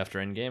fatigued after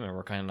Endgame and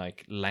were kind of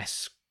like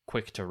less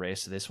quick to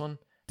race to this one.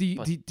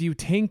 Do you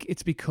think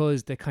it's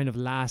because they kind of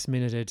last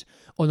minuted,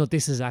 oh no,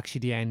 this is actually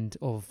the end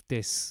of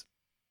this,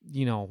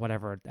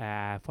 whatever,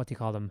 what do you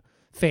call them,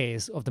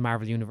 phase of the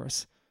Marvel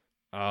Universe?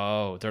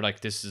 Oh, they're like,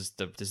 this is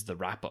the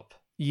wrap up.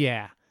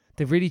 Yeah.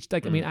 They've really,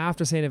 I mean,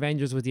 after saying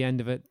Avengers was the end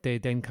of it, they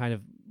then kind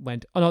of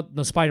went, oh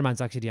no,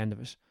 Spider-Man's actually the end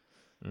of it.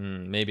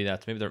 Maybe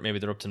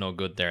they're up to no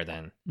good there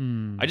then.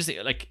 I just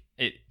think, like,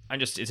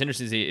 it's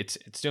interesting to see.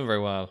 It's doing very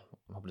well.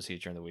 I'm hoping to see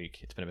it during the week.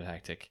 It's been a bit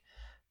hectic.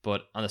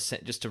 But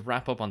just to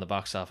wrap up on the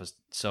box office,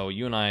 so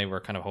you and I were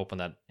kind of hoping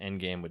that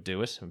Endgame would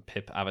do it and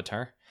pip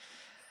Avatar.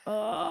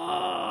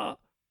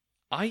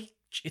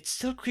 It's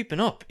still creeping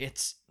up.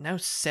 It's now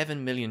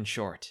 7 million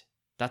short.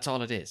 That's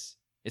all it is.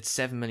 It's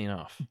 7 million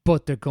off.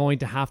 But they're going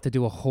to have to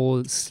do a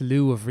whole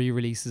slew of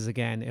re-releases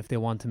again if they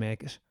want to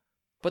make it.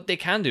 But they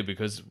can do,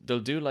 because they'll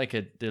do like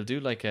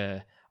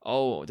a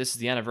oh, this is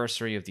the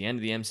anniversary of the end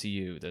of the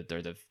MCU.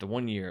 They're the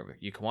 1 year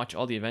you can watch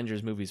all the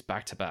Avengers movies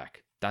back to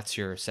back. That's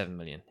your 7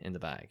 million in the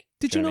bag.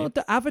 Did you know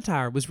that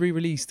Avatar was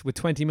re-released with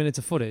 20 minutes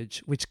of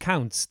footage, which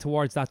counts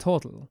towards that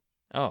total?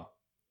 Oh.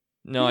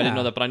 No, I didn't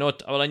know that,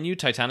 but I knew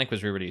Titanic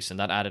was re-released, and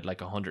that added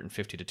like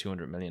 150 to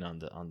 200 million on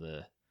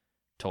the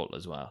total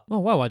as well. Oh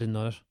wow, I didn't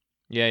know that.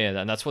 Yeah,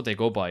 and that's what they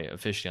go by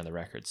officially on the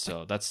records.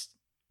 So that's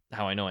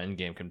how I know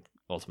Endgame can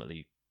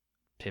ultimately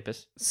pip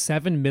it.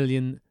 7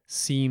 million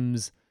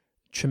seems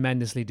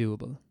tremendously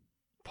doable.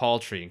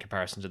 Paltry in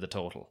comparison to the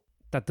total.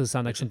 That does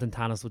sound like something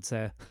Thanos would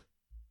say.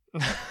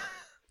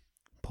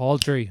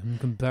 Paltry in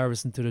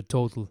comparison to the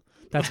total.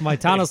 That's my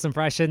Thanos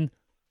impression.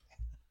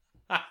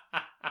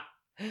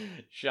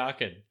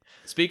 Shocking.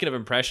 Speaking of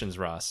impressions,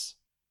 Ross.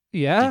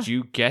 Yeah? Did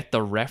you get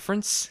the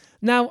reference?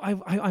 Now,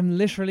 I'm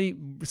literally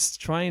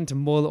trying to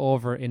mull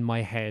over in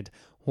my head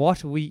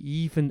what we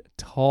even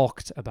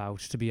talked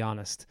about, to be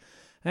honest.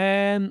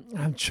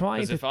 I'm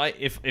trying to...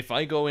 If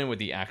I go in with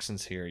the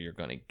accents here, you're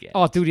going to get...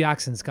 Oh, do the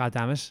accents,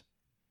 goddammit.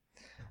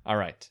 All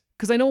right.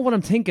 Because I know what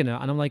I'm thinking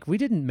of, and I'm like, we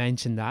didn't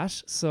mention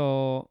that,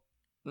 so...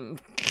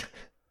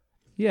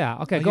 Yeah,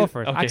 okay, go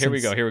for it. Okay, accents.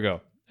 here we go.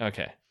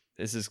 Okay,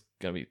 this is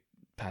going to be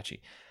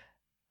patchy.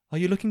 Are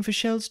you looking for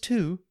shells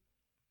too?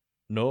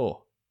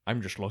 No,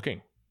 I'm just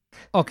looking.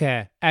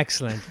 Okay,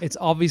 excellent. It's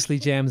obviously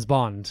James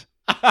Bond.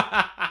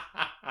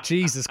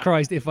 Jesus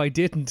Christ, if I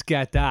didn't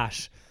get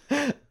that...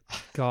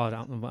 God,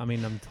 I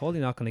mean, I'm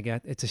totally not going to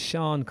get... It's a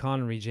Sean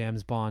Connery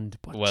James Bond,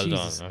 but well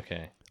Jesus. done,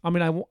 okay. I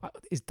mean,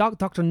 is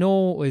Dr.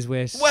 No is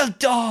with... Well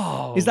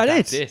done! Is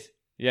That's it?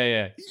 Yeah.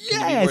 Yes!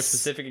 Can you be more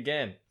specific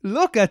again?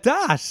 Look at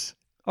that!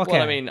 Okay.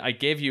 Well, I mean, I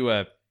gave you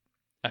a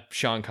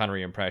Sean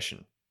Connery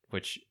impression,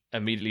 which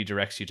immediately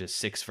directs you to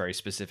 6 very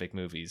specific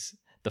movies.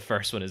 The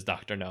first one is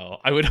Dr. No.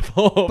 I would have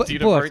hoped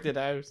you'd have worked it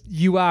out.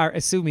 You are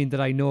assuming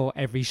that I know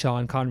every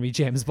Sean Connery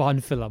James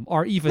Bond film,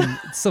 or even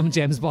some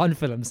James Bond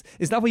films.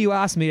 Is that what you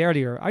asked me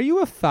earlier? Are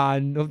you a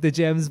fan of the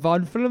James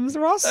Bond films,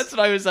 Ross? That's what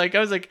I was like.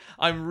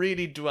 I'm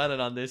really dwelling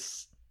on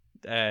this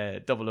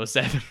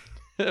 007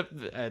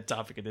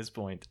 topic at this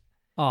point.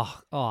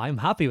 Oh, I'm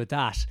happy with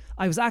that.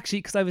 I was actually,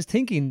 because I was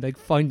thinking like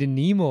Finding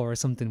Nemo or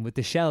something with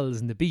the shells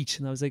and the beach,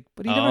 and I was like,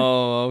 but he never...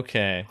 Oh,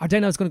 okay. Or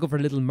then I was going to go for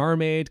Little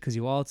Mermaid, because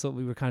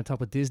we were kind of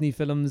talking about Disney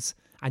films,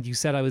 and you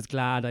said I was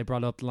glad I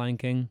brought up The Lion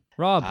King.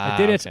 Rob, I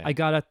did it. Okay. I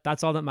got it.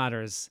 That's all that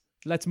matters.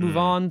 Let's move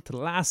on to the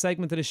last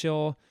segment of the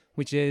show,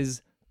 which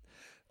is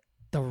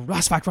the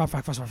Ross Fact.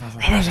 Edgar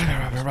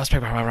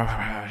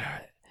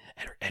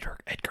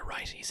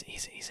Wright.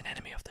 He's an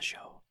enemy of the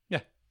show. Yeah.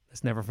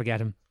 Let's never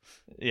forget him.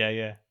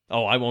 Yeah.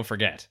 Oh, I won't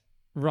forget.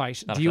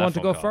 Right. Do you want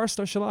to go first,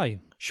 or shall I?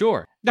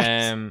 Sure.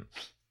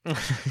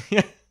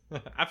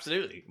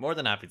 Absolutely. More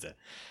than happy to.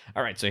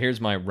 All right. So here's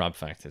my Rob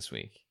fact this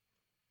week.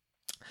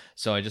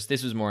 So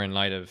this was more in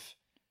light of,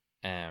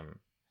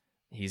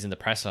 he's in the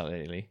press a lot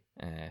lately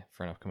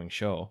for an upcoming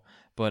show,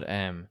 but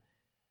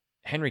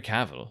Henry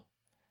Cavill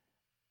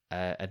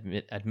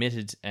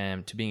admitted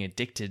to being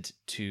addicted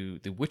to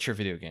the Witcher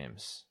video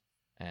games,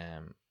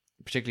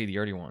 particularly the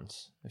early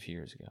ones a few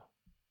years ago.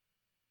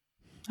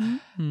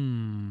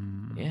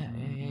 Yeah.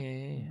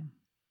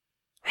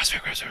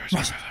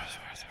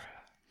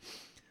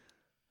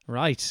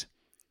 Right.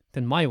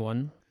 Then my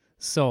one.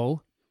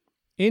 So,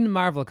 in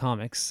Marvel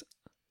Comics,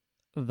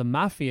 the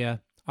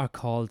Mafia are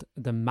called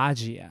the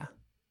Magia.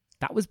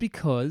 That was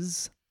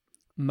because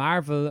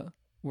Marvel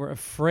were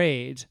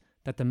afraid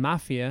that the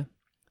Mafia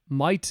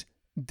might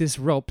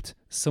disrupt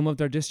some of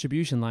their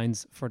distribution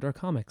lines for their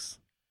comics.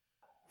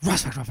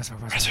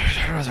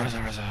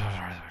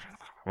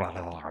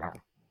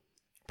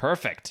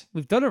 Perfect.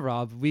 We've done it,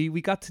 Rob.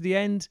 We got to the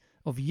end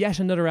of yet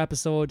another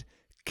episode,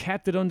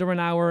 kept it under an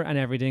hour and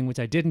everything, which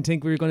I didn't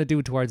think we were going to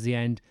do towards the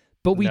end,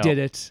 but we did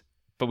it.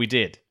 But we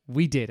did.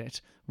 We did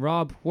it.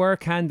 Rob, where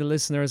can the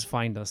listeners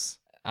find us?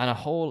 And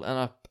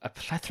a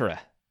plethora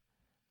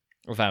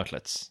of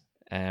outlets.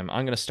 I'm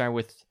going to start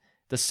with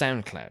the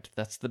SoundCloud.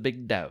 That's the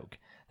big dog.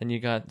 Then you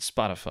got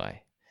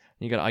Spotify.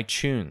 You got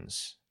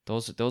iTunes.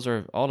 Those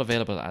are all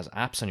available as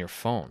apps on your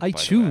phone.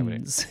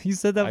 iTunes. You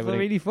said that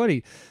really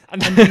funny.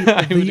 And the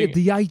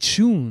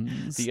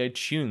iTunes. The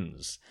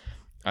iTunes.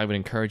 I would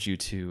encourage you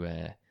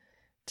to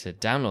to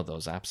download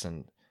those apps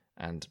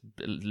and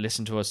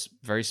listen to us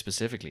very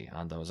specifically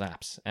on those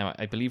apps.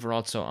 I believe we're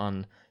also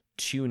on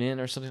TuneIn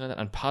or something like that,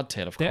 and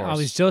Podtail, of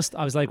course.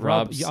 I was like,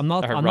 Rob, I'm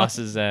not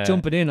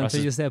jumping in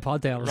until you say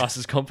Podtail.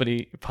 Ross's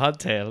company,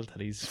 Podtail,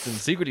 that he's been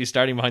secretly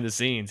starting behind the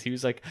scenes. He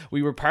was like,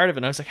 we were part of it,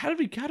 and I was like, how did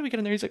we get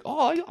in there? He's like,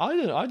 I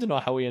don't know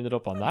how we ended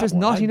up on that. There's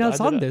nothing else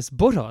on this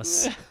but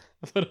us.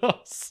 But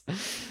us.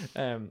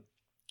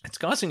 It's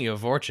costing you a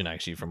fortune,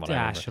 actually, from what I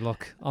remember. Sure,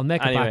 look, I'll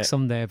make it back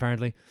someday,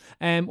 apparently.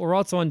 We're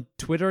also on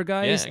Twitter,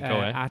 guys,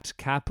 at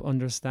Cap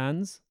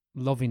Understands.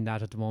 Loving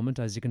that at the moment,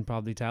 as you can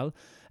probably tell.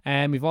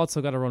 We've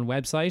also got our own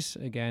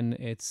website. Again,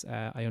 it's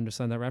I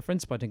understand that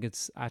reference, but I think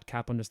it's at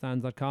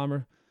capunderstands.com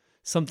or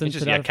something.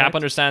 Just,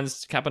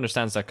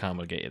 capunderstands.com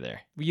will get you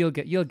there.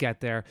 You'll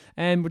get there.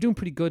 We're doing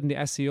pretty good in the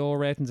SEO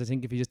ratings. I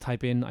think if you just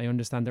type in I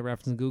understand that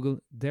reference in Google,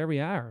 there we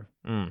are.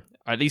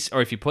 At least,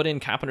 or if you put in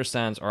Cap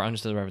Understands or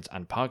Understand the Reference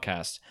and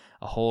podcast,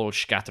 a whole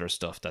scatter of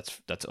stuff that's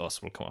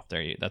us will come up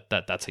there.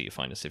 That's how you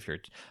find us.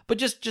 But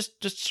just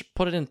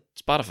put it in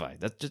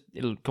Spotify.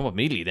 It'll come up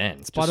immediately then.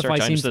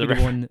 Spotify seems to be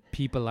the one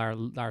people are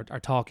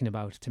talking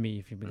about to me.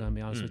 If you're going to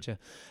be honest with you,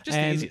 just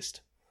the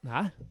easiest.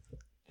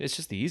 It's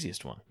just the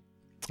easiest one.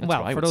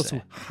 Well, for those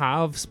who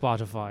have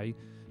Spotify,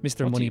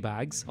 Mr.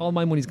 Moneybags, all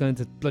my money's going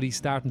to bloody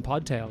starting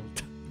Podtail.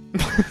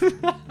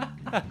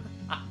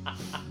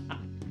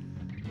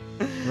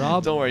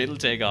 Rob, don't worry, it'll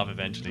take off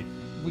eventually.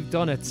 We've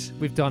done it.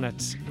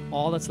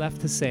 All that's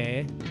left to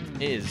say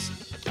is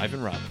I've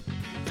been Rob.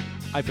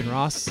 I've been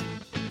Ross.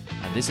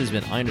 And this has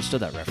been I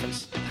Understood That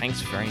Reference.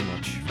 Thanks very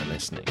much for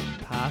listening.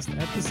 Past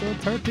episode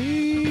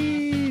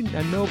 13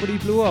 and nobody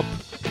blew up.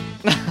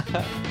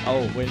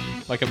 Oh, wait.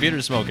 My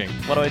computer's smoking.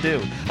 What do I do?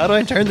 How do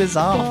I turn this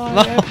off?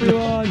 Bye,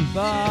 everyone.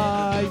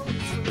 Bye.